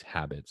these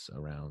habits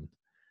around.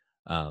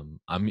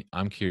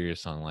 I'm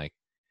curious on like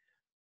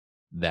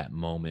that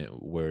moment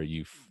where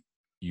you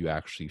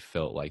actually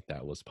felt like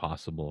that was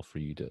possible for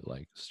you to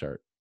like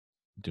start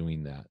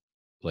doing that.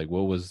 Like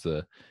what was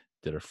the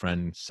did a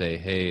friend say,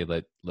 hey,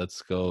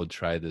 let's go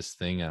try this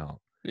thing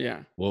out?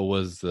 yeah. What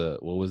was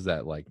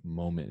that like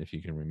moment, if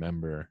you can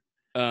remember?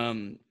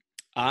 Um,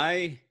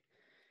 I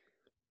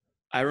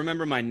I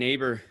remember my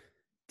neighbor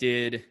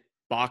did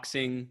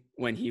boxing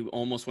when he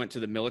almost went to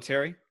the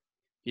military.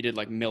 He did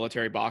like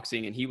military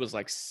boxing, and he was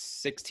like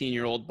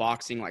 16-year-old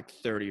boxing like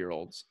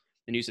 30-year-olds.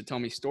 And he used to tell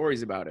me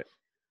stories about it,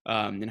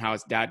 and how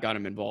his dad got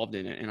him involved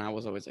in it. And I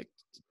was always like,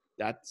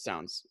 that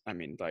sounds, I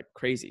mean, like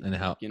crazy. And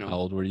Like, how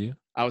old were you?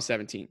 I was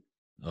 17,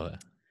 Okay.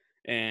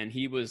 and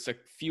he was a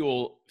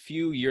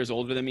few years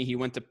older than me. He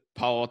went to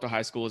Palo Alto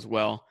High School as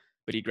well,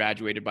 but he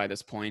graduated by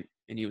this point,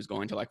 and he was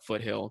going to like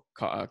Foothill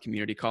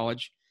Community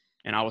College,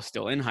 and I was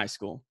still in high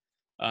school.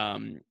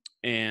 Um,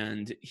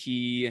 and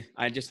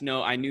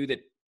I knew that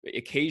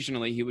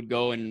occasionally he would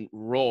go and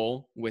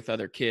roll with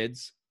other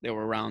kids that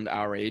were around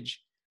our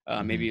age,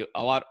 Hmm. maybe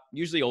a lot,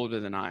 usually older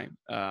than I.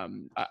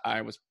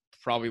 I was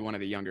probably one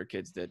of the younger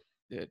kids that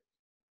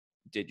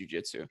did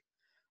jujitsu.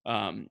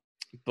 Um,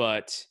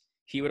 but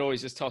he would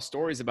always just tell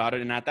stories about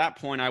it. And at that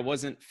point, I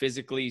wasn't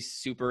physically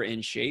super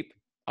in shape.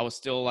 I was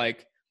still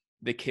like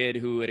the kid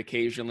who would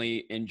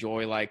occasionally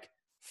enjoy like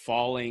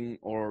falling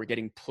or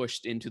getting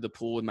pushed into the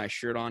pool with my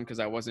shirt on, because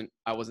I wasn't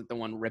the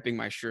one ripping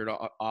my shirt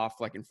off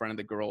like in front of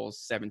the girls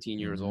 17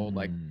 years old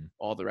like Mm.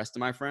 all the rest of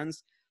my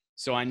friends.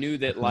 So I knew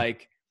that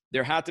like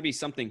there had to be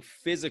something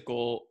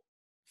physical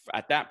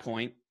at that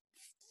point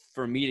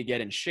for me to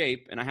get in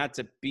shape, and I had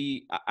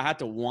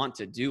to want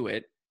to do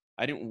it.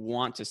 I didn't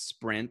want to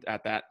sprint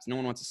at that. No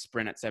one wants to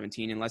sprint at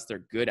 17 unless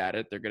they're good at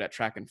it. They're good at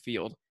track and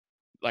field.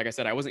 Like I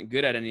said, I wasn't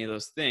good at any of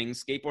those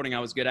things. Skateboarding I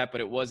was good at,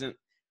 but it wasn't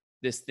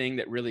this thing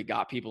that really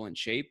got people in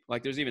shape.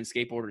 Like there's even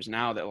skateboarders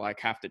now that like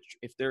have to,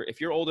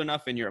 if you're old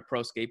enough and you're a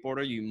pro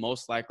skateboarder, you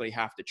most likely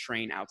have to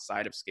train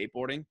outside of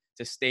skateboarding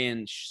to stay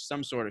in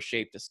some sort of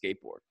shape to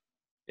skateboard.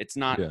 It's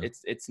not,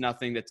 it's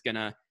nothing that's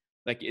gonna,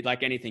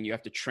 like anything, you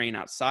have to train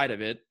outside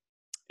of it.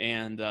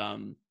 And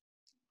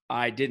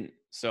I didn't.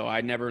 So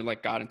I never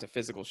like got into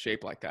physical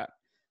shape like that.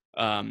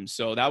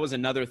 So that was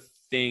another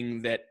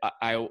thing that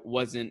I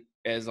wasn't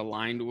as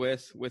aligned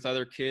with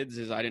other kids,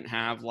 is I didn't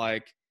have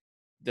like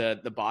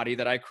the body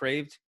that I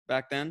craved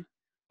back then.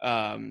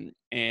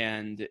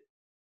 And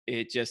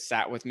it just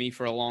sat with me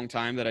for a long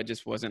time that I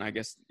just wasn't, I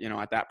guess, you know,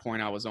 at that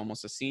point I was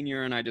almost a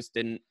senior and I just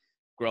didn't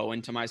grow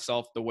into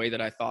myself the way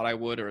that I thought I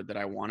would or that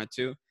I wanted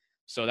to.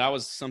 So that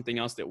was something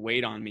else that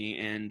weighed on me.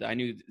 And I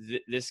knew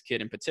this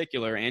kid in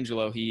particular,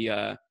 Angelo,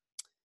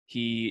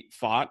 he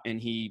fought and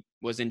he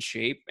was in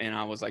shape, and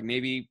I was like,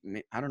 maybe,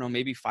 I don't know,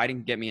 maybe fighting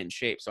can get me in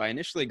shape. So I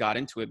initially got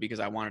into it because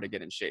I wanted to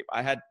get in shape.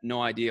 I had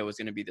no idea it was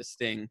going to be this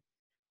thing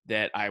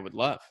that I would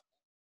love.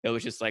 It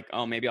was just like,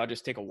 oh, maybe I'll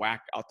just take a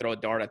whack. I'll throw a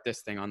dart at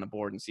this thing on the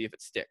board and see if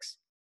it sticks.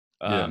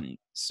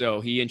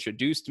 So he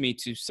introduced me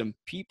to some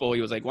people.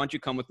 He was like, why don't you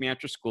come with me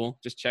after school?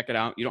 Just check it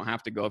out. You don't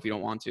have to go if you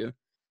don't want to.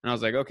 And I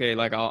was like, okay,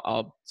 like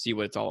I'll see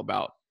what it's all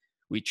about.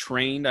 We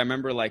trained. I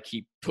remember like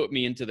he put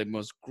me into the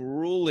most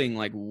grueling,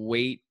 like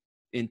weight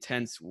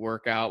intense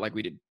workout. Like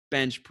we did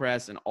bench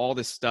press and all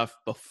this stuff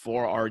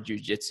before our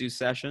jujitsu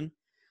session.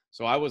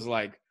 So I was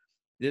like,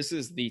 this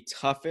is the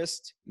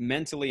toughest,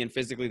 mentally and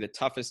physically, the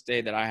toughest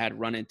day that I had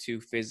run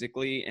into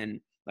physically and,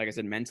 like I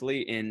said,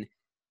 mentally in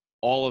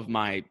all of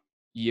my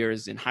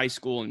years in high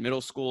school and middle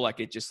school.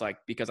 Like it just like,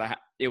 because I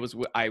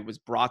was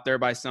brought there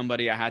by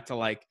somebody. I had to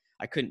like,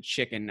 I couldn't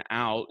chicken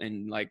out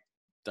and like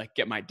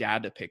get my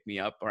dad to pick me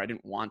up, or I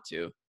didn't want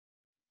to.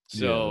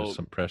 So there's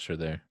some pressure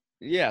there.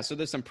 Yeah. So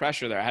there's some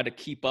pressure there. I had to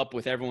keep up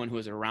with everyone who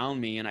was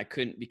around me, and I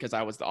couldn't because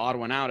I was the odd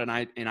one out. And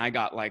I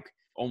got like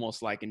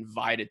almost like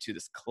invited to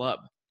this club.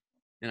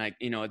 And like,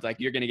 you know, it's like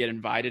you're going to get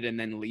invited and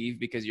then leave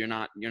because you're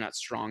not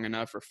strong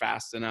enough or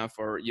fast enough,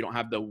 or you don't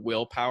have the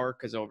willpower.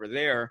 Because over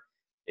there,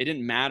 it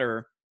didn't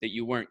matter that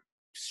you weren't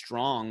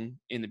strong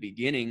in the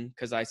beginning,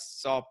 because I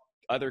saw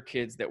other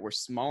kids that were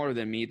smaller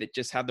than me that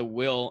just had the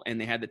will and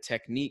they had the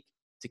technique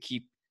to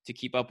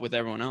keep up with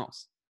everyone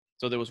else.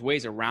 So there was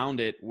ways around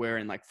it, where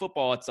in like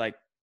football, it's like,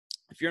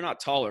 if you're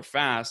not tall or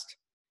fast,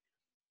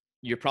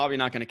 you're probably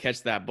not going to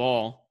catch that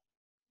ball,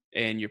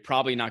 and you're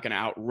probably not going to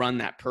outrun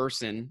that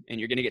person, and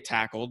you're going to get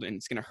tackled and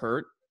it's going to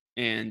hurt,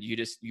 and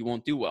you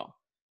won't do well.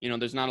 You know,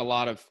 there's not a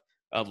lot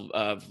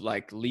of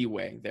like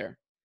leeway there.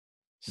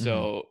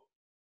 So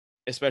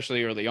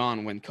especially early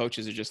on, when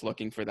coaches are just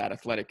looking for that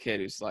athletic kid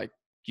who's like,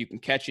 you can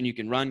catch and you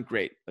can run,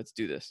 great, let's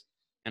do this.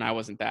 And I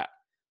wasn't that.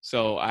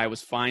 So I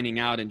was finding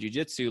out in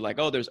jiu-jitsu, like,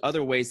 oh, there's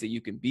other ways that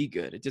you can be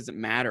good. It doesn't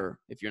matter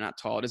if you're not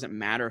tall. It doesn't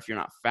matter if you're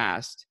not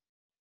fast.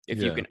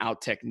 If you can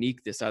out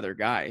technique this other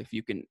guy, if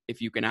you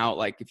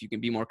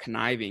can be more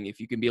conniving, if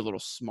you can be a little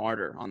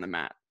smarter on the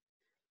mat.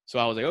 So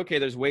I was like, okay,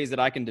 there's ways that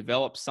I can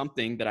develop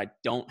something that I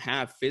don't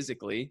have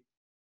physically.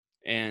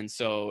 And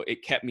so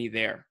it kept me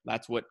there.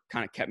 That's what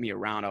kind of kept me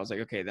around. I was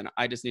like, okay, then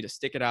I just need to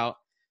stick it out.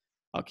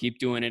 I'll keep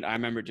doing it. I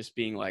remember just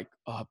being like,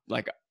 oh,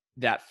 like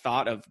that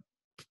thought of,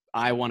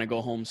 I want to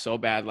go home so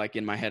bad, like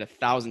in my head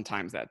 1,000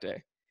 times that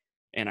day.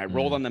 And I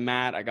rolled on the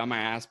mat. I got my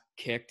ass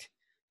kicked.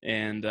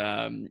 And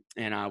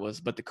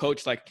but the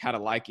coach like had a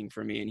liking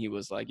for me, and he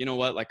was like, you know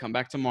what, like come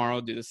back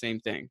tomorrow, do the same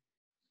thing.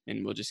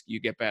 And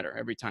you get better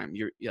every time.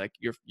 You're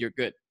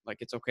good. Like,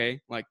 it's okay.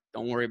 Like,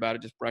 don't worry about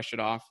it. Just brush it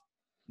off.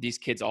 These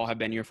kids all have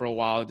been here for a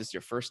while. This is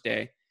your first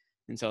day.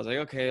 And so I was like,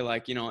 okay,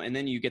 like, you know, and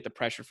then you get the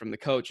pressure from the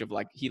coach of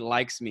like, he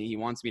likes me. He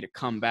wants me to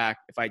come back.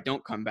 If I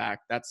don't come back,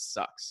 that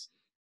sucks.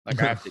 Like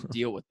I have to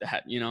deal with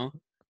that, you know?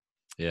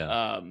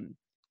 Yeah.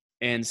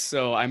 And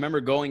so I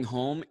remember going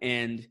home,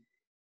 and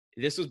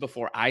this was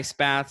before ice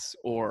baths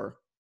or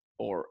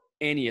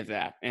any of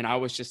that. And I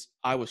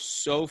was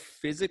so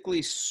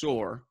physically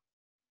sore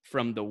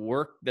from the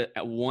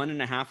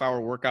 1.5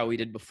 hour workout we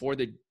did before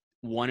the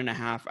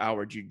 1.5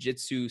 hour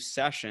jujitsu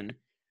session.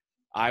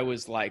 I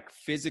was like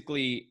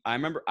I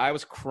remember I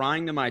was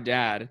crying to my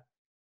dad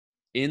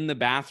in the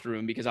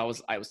bathroom because I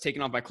was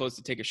taking off my clothes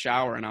to take a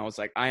shower. And I was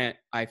like, I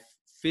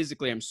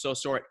physically, I'm so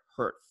sore. It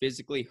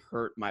physically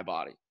hurt my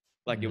body.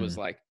 Like it was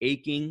like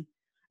aching.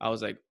 I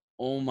was like,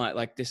 oh my,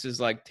 like, this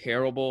is like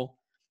terrible.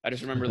 I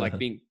just remember like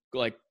being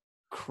like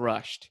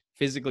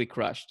physically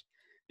crushed.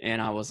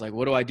 And I was like,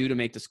 what do I do to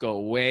make this go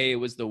away? It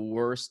was the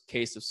worst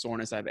case of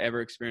soreness I've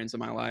ever experienced in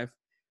my life.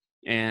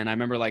 And I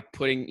remember like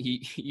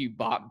he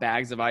bought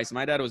bags of ice.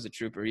 My dad was a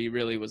trooper. He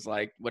really was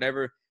like,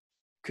 whatever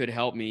could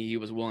help me, he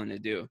was willing to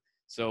do.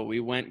 So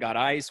we got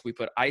ice. We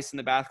put ice in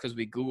the bath because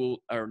we Googled,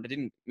 or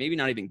maybe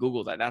not even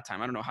Googled at that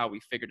time. I don't know how we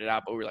figured it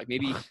out, but we were like,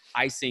 maybe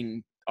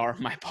icing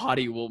my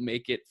body will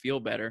make it feel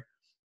better.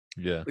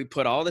 Yeah. We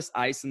put all this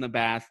ice in the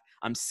bath.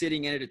 I'm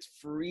sitting in it. It's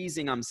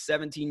freezing. I'm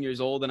 17 years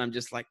old, and I'm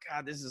just like,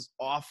 God, this is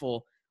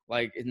awful.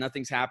 Like,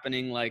 nothing's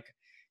happening. Like,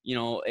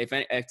 if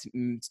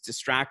it's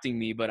distracting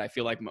me, but I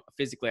feel like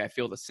physically I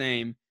feel the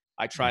same.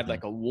 I tried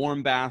like a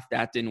warm bath.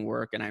 That didn't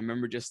work. And I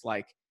remember just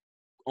like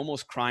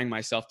almost crying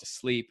myself to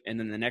sleep. And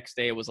then the next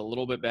day it was a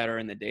little bit better.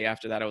 And the day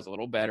after that, it was a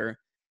little better.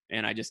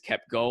 And I just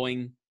kept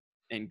going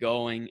and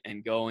going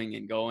and going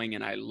and going.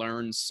 And I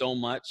learned so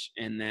much.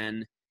 And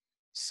then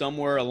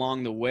somewhere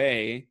along the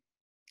way,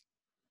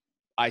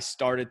 I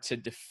started to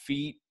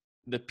defeat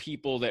the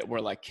people that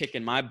were like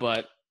kicking my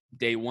butt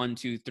day 1,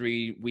 2,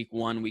 3, week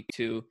 1, week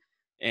 2.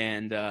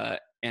 And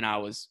I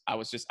was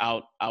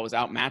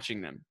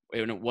outmatching them.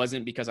 And it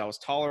wasn't because I was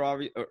taller,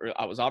 or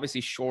I was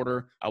obviously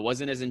shorter. I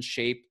wasn't as in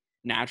shape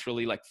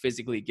naturally, like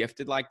physically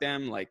gifted like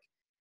them. Like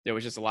there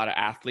was just a lot of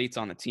athletes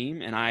on the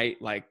team, and I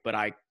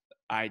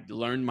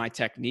learned my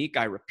technique.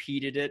 I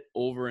repeated it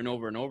over and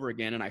over and over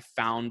again, and I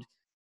found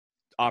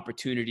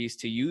opportunities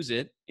to use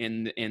it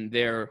in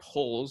their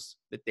holes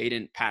that they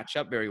didn't patch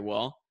up very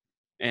well.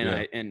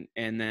 And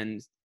then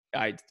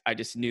I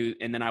just knew.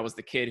 And then I was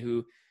the kid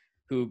who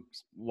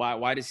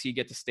why does he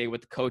get to stay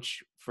with the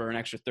coach for an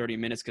extra 30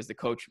 minutes? Because the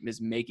coach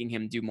is making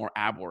him do more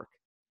ab work.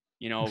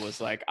 It was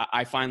like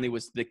I finally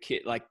was the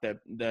kid, like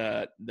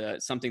the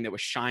something that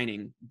was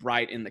shining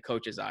bright in the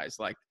coach's eyes.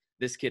 Like,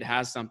 this kid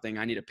has something.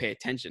 I need to pay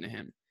attention to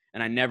him.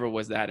 And I never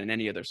was that in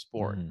any other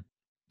sport.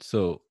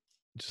 So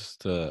just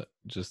to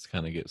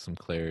kind of get some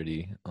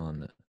clarity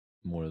on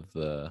more of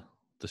the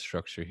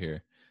structure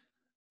here,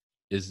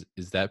 is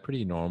that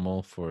pretty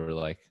normal for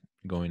like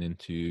going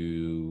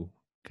into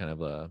kind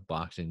of a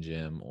boxing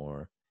gym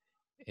or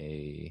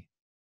a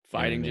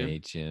Fighting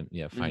MMA gym?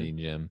 gym? Fighting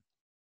gym.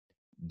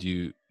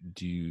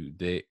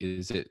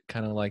 Is it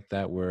kind of like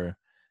that where,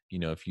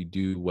 if you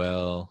do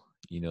well,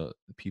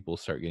 people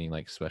start getting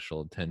like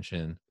special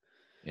attention,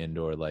 and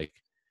or like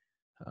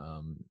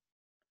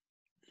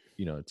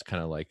it's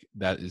kind of like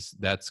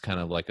that's kind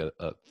of like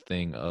a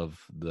thing of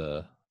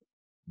the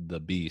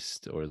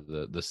beast or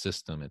the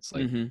system. It's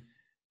like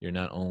you're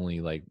not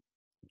only like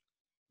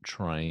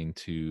trying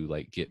to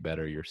like get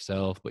better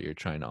yourself, but you're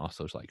trying to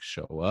also like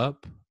show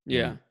up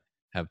and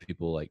have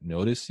people like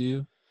notice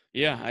you.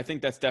 Yeah, I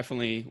think that's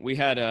definitely, we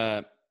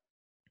had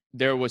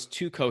there was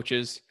 2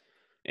 coaches,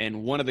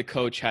 and one of the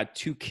coach had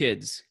 2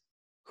 kids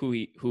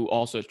who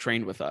also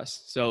trained with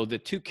us. So the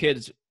 2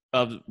 kids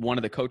of one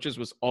of the coaches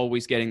was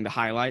always getting the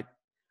highlight,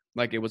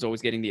 like it was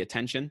always getting the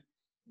attention.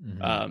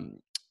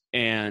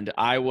 And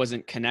I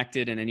wasn't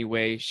connected in any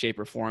way, shape,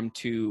 or form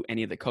to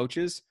any of the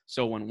coaches.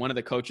 So when one of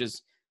the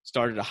coaches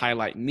started to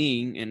highlight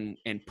me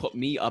and put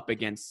me up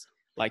against,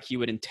 like he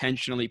would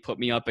intentionally put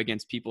me up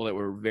against people that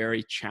were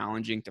very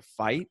challenging to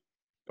fight,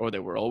 or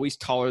that were always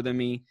taller than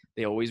me.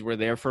 They always were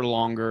there for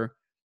longer.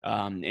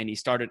 And he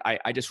started,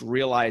 I just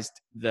realized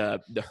the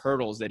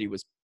hurdles that he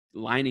was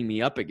lining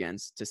me up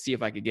against to see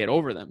if I could get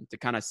over them, to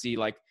kind of see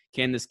like,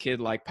 can this kid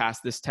like pass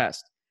this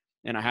test?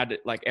 And I had to,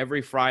 like,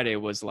 every Friday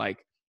was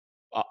like,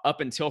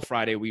 up until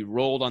Friday, we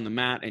rolled on the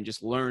mat and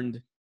just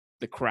learned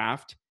the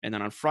craft. And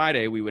then on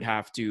Friday we would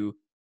have to,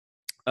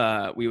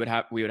 we would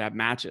have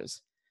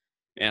matches.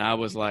 And I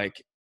was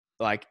like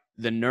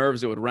the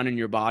nerves that would run in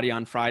your body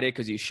on Friday,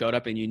 because you showed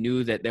up and you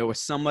knew that there was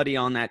somebody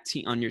on that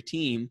team, on your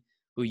team,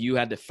 who you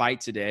had to fight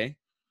today,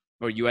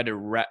 or you had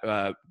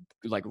to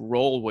like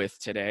roll with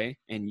today,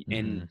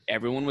 and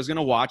everyone was going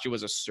to watch. It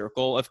was a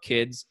circle of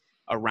kids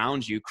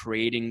around you,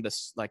 creating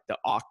this, like the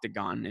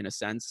octagon in a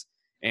sense.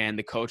 And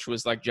the coach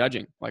was like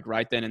judging, like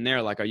right then and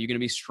there, like, are you going to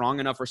be strong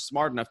enough or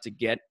smart enough to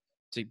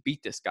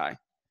beat this guy?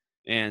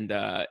 And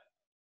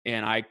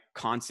I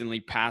constantly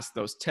passed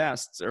those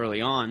tests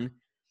early on.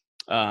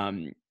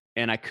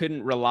 And I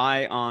couldn't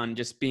rely on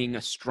just being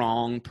a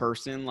strong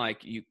person.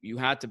 Like you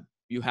had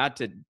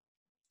to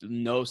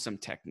know some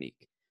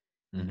technique.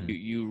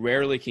 You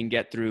rarely can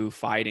get through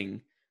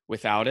fighting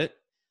without it.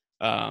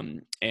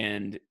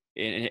 And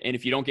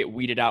if you don't get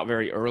weeded out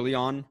very early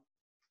on,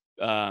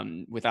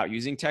 without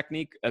using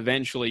technique,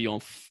 eventually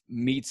you'll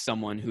meet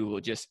someone who will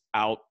just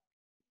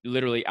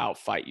literally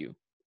outfight you,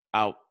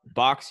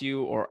 outbox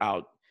you, or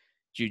out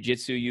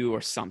jujitsu you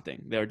or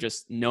something. They're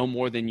just no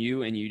more than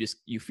you, and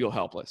you feel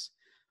helpless.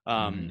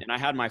 And I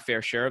had my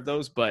fair share of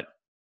those, but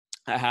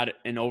I had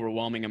an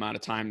overwhelming amount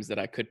of times that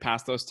I could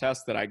pass those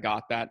tests, that I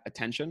got that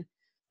attention.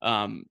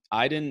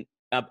 I didn't,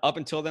 up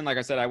until then, like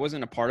I said, I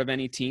wasn't a part of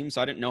any team, so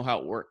I didn't know how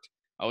it worked.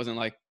 I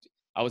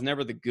was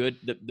never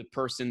the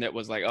person that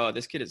was like, oh,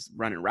 this kid is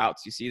running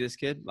routes. You see this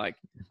kid? Like,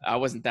 I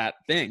wasn't that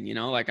thing,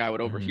 like I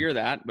would overhear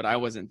that, but I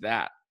wasn't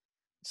that.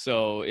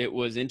 So it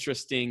was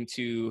interesting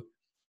to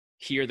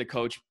hear the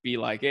coach be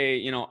like,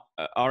 hey,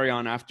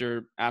 Arian,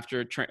 after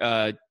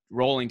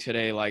rolling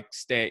today, like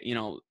stay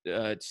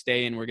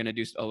and we're going to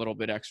do a little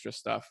bit extra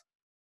stuff.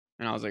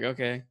 And I was like,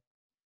 okay.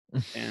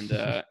 And,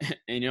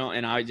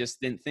 and I just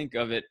didn't think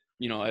of it,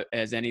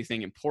 as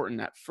anything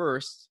important at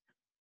first.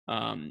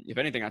 If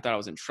anything, I thought I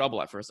was in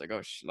trouble at first. Like,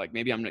 oh, like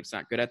maybe I'm just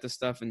not good at this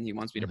stuff, and he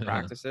wants me to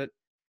practice it.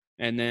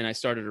 And then I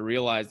started to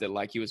realize that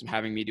like he was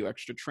having me do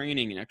extra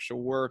training and extra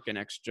work and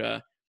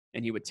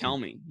and he would tell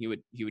me, he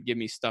would give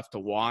me stuff to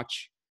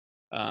watch,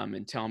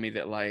 and tell me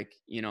that like,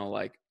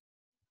 like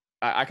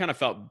I kind of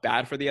felt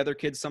bad for the other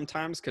kids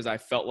sometimes, because I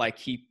felt like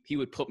he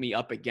would put me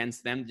up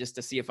against them just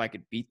to see if I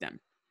could beat them.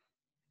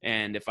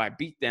 And if I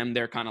beat them,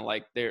 they're kind of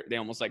like, they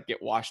almost like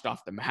get washed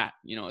off the mat,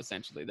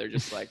 essentially. They're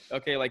just like,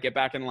 okay, like get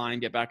back in line,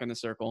 get back in the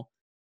circle.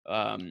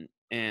 Yeah,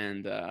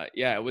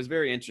 it was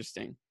very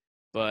interesting.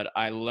 But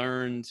I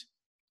learned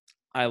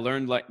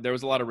like there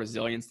was a lot of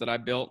resilience that I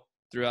built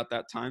throughout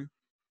that time.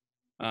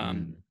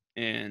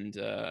 And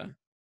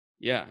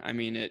yeah, I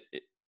mean,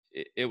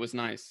 it was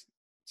nice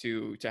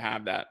to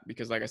have that,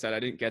 because like I said, I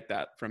didn't get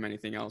that from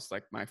anything else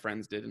like my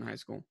friends did in high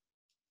school.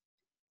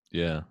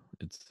 Yeah,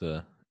 it's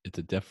a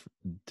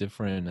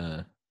different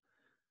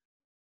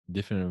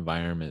different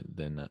environment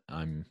than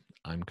I'm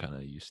kind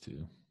of used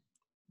to.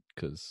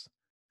 Because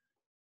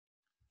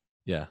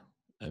yeah,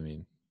 I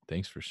mean,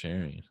 thanks for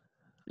sharing.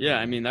 Yeah,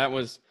 I mean, I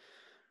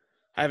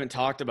haven't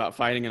talked about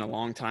fighting in a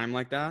long time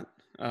like that.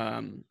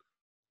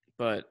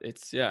 But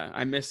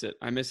I miss it.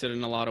 I miss it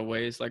in a lot of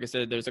ways. Like I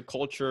said, there's a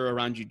culture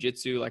around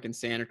jiu-jitsu, like in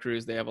Santa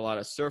Cruz, they have a lot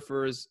of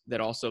surfers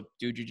that also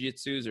do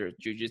jiu-jitsus, or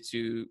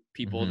jiu-jitsu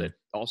people that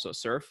also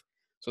surf.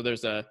 So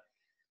there's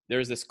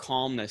this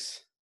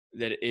calmness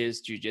that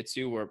is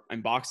jiu-jitsu, where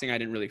in boxing, I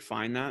didn't really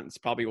find that. It's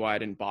probably why I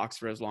didn't box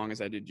for as long as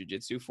I did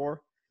jiu-jitsu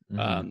for.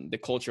 The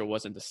culture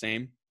wasn't the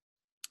same.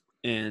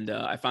 And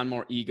I found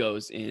more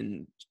egos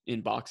in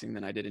boxing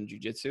than I did in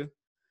jiu-jitsu.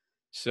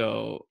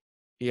 So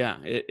yeah,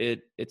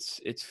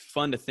 it's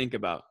fun to think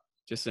about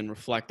just and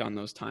reflect on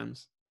those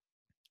times.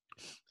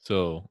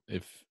 So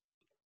if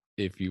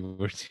you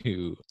were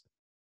to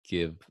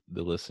give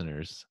the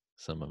listeners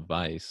some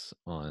advice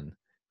on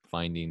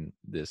finding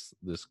this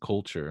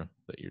culture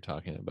that you're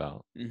talking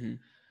about in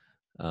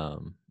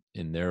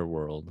their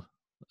world,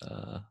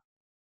 do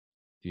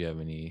you have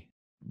any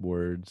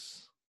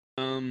words?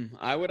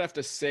 I would have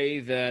to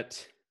say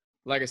that,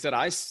 like I said,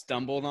 I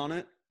stumbled on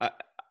it.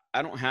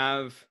 I don't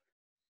have,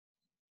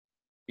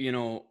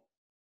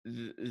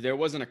 there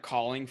wasn't a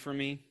calling for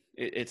me.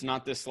 It's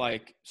not this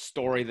like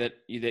story that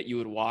you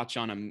would watch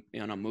on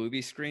a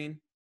movie screen.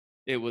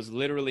 It was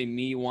literally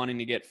me wanting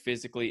to get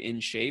physically in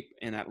shape,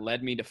 and that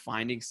led me to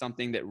finding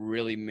something that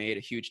really made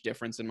a huge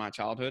difference in my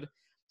childhood.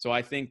 So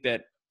I think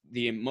that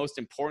the most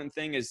important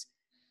thing is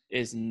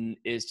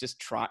just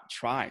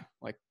try,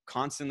 like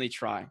constantly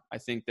try. I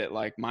think that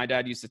like my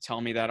dad used to tell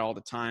me that all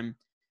the time.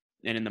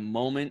 And in the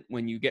moment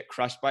when you get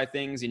crushed by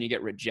things and you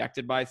get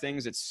rejected by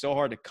things, it's so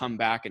hard to come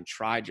back and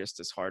try just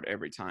as hard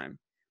every time.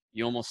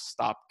 You almost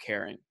stop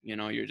caring.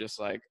 You're just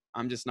like,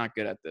 I'm just not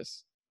good at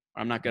this.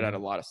 I'm not good at a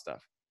lot of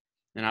stuff.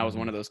 And I was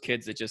one of those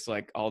kids that just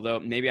like, although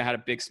maybe I had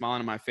a big smile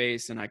on my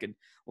face and I could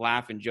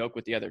laugh and joke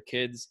with the other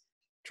kids,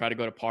 try to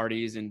go to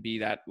parties and be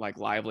that like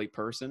lively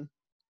person.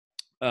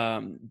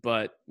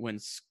 But when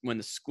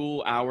the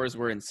school hours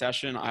were in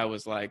session, I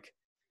was like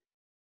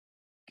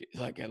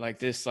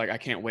this, like, I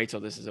can't wait till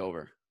this is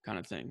over kind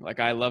of thing. Like,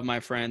 I love my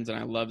friends and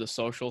I love the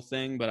social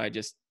thing, but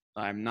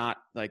I'm not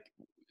like,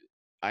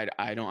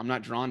 I'm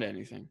not drawn to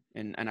anything.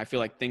 And I feel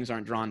like things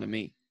aren't drawn to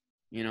me,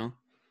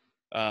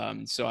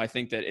 So I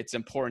think that it's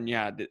important,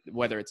 that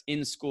whether it's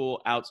in school,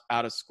 out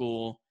of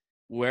school,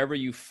 wherever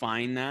you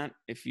find that,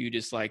 if you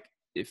just like,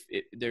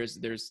 there's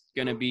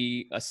going to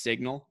be a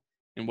signal,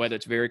 and whether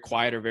it's very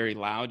quiet or very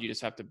loud, you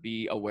just have to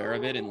be aware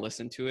of it and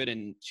listen to it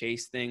and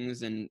chase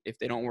things. And if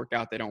they don't work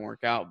out, they don't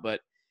work out, but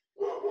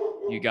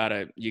you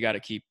gotta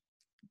keep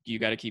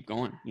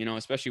going,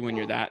 especially when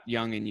you're that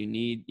young and you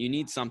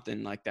need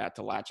something like that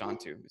to latch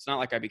onto. It's not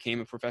like I became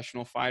a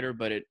professional fighter,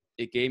 but it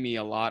gave me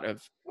a lot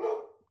of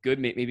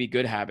maybe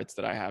good habits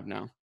that I have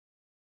now.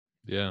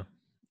 Yeah.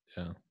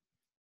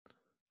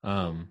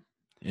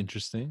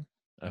 Interesting.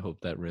 I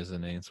hope that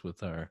resonates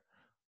with our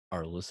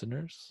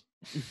listeners.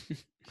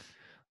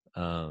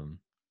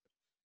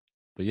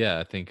 But yeah,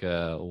 I think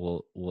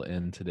we'll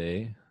end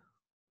today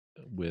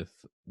with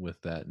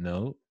that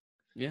note.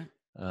 Yeah.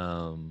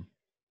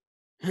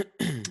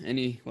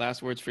 Any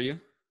last words for you?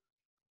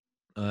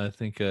 I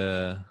think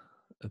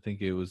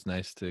it was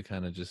nice to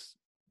kind of just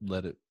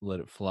let it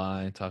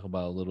fly and talk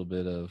about a little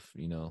bit of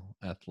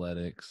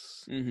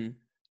athletics,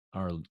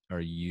 our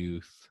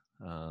youth,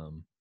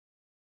 some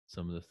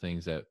of the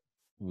things that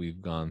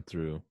we've gone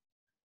through.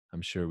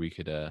 I'm sure we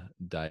could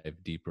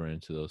dive deeper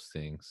into those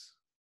things.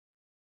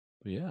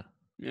 But yeah,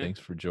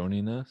 thanks for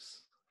joining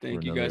us.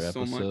 Thank you guys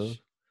so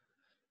much.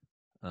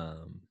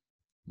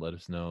 Let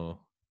us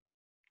know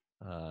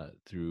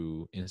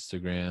through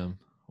Instagram,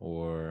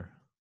 or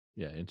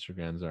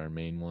Instagram's our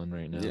main one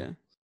right now. Yeah.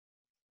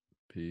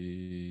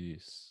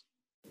 Peace.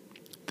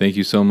 Thank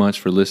you so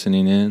much for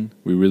listening in.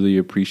 We really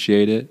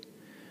appreciate it.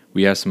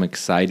 We have some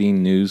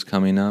exciting news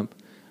coming up.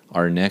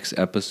 Our next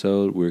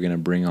episode, we're going to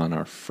bring on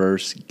our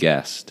first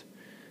guest,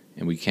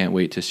 and we can't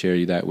wait to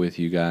share that with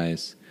you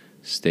guys.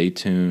 Stay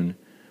tuned.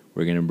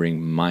 We're going to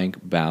bring Mike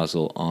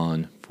Basil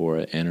on for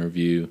an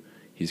interview.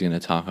 He's going to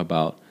talk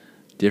about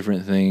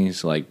different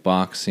things like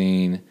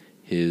boxing,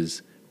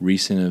 his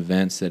recent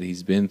events that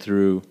he's been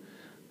through,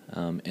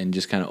 and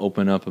just kind of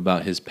open up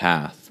about his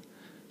path.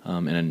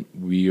 And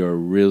we are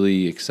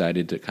really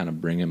excited to kind of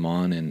bring him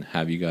on and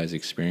have you guys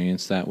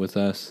experience that with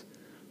us.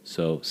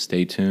 So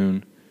stay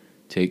tuned,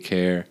 take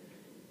care,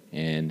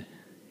 and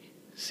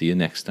see you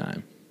next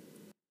time.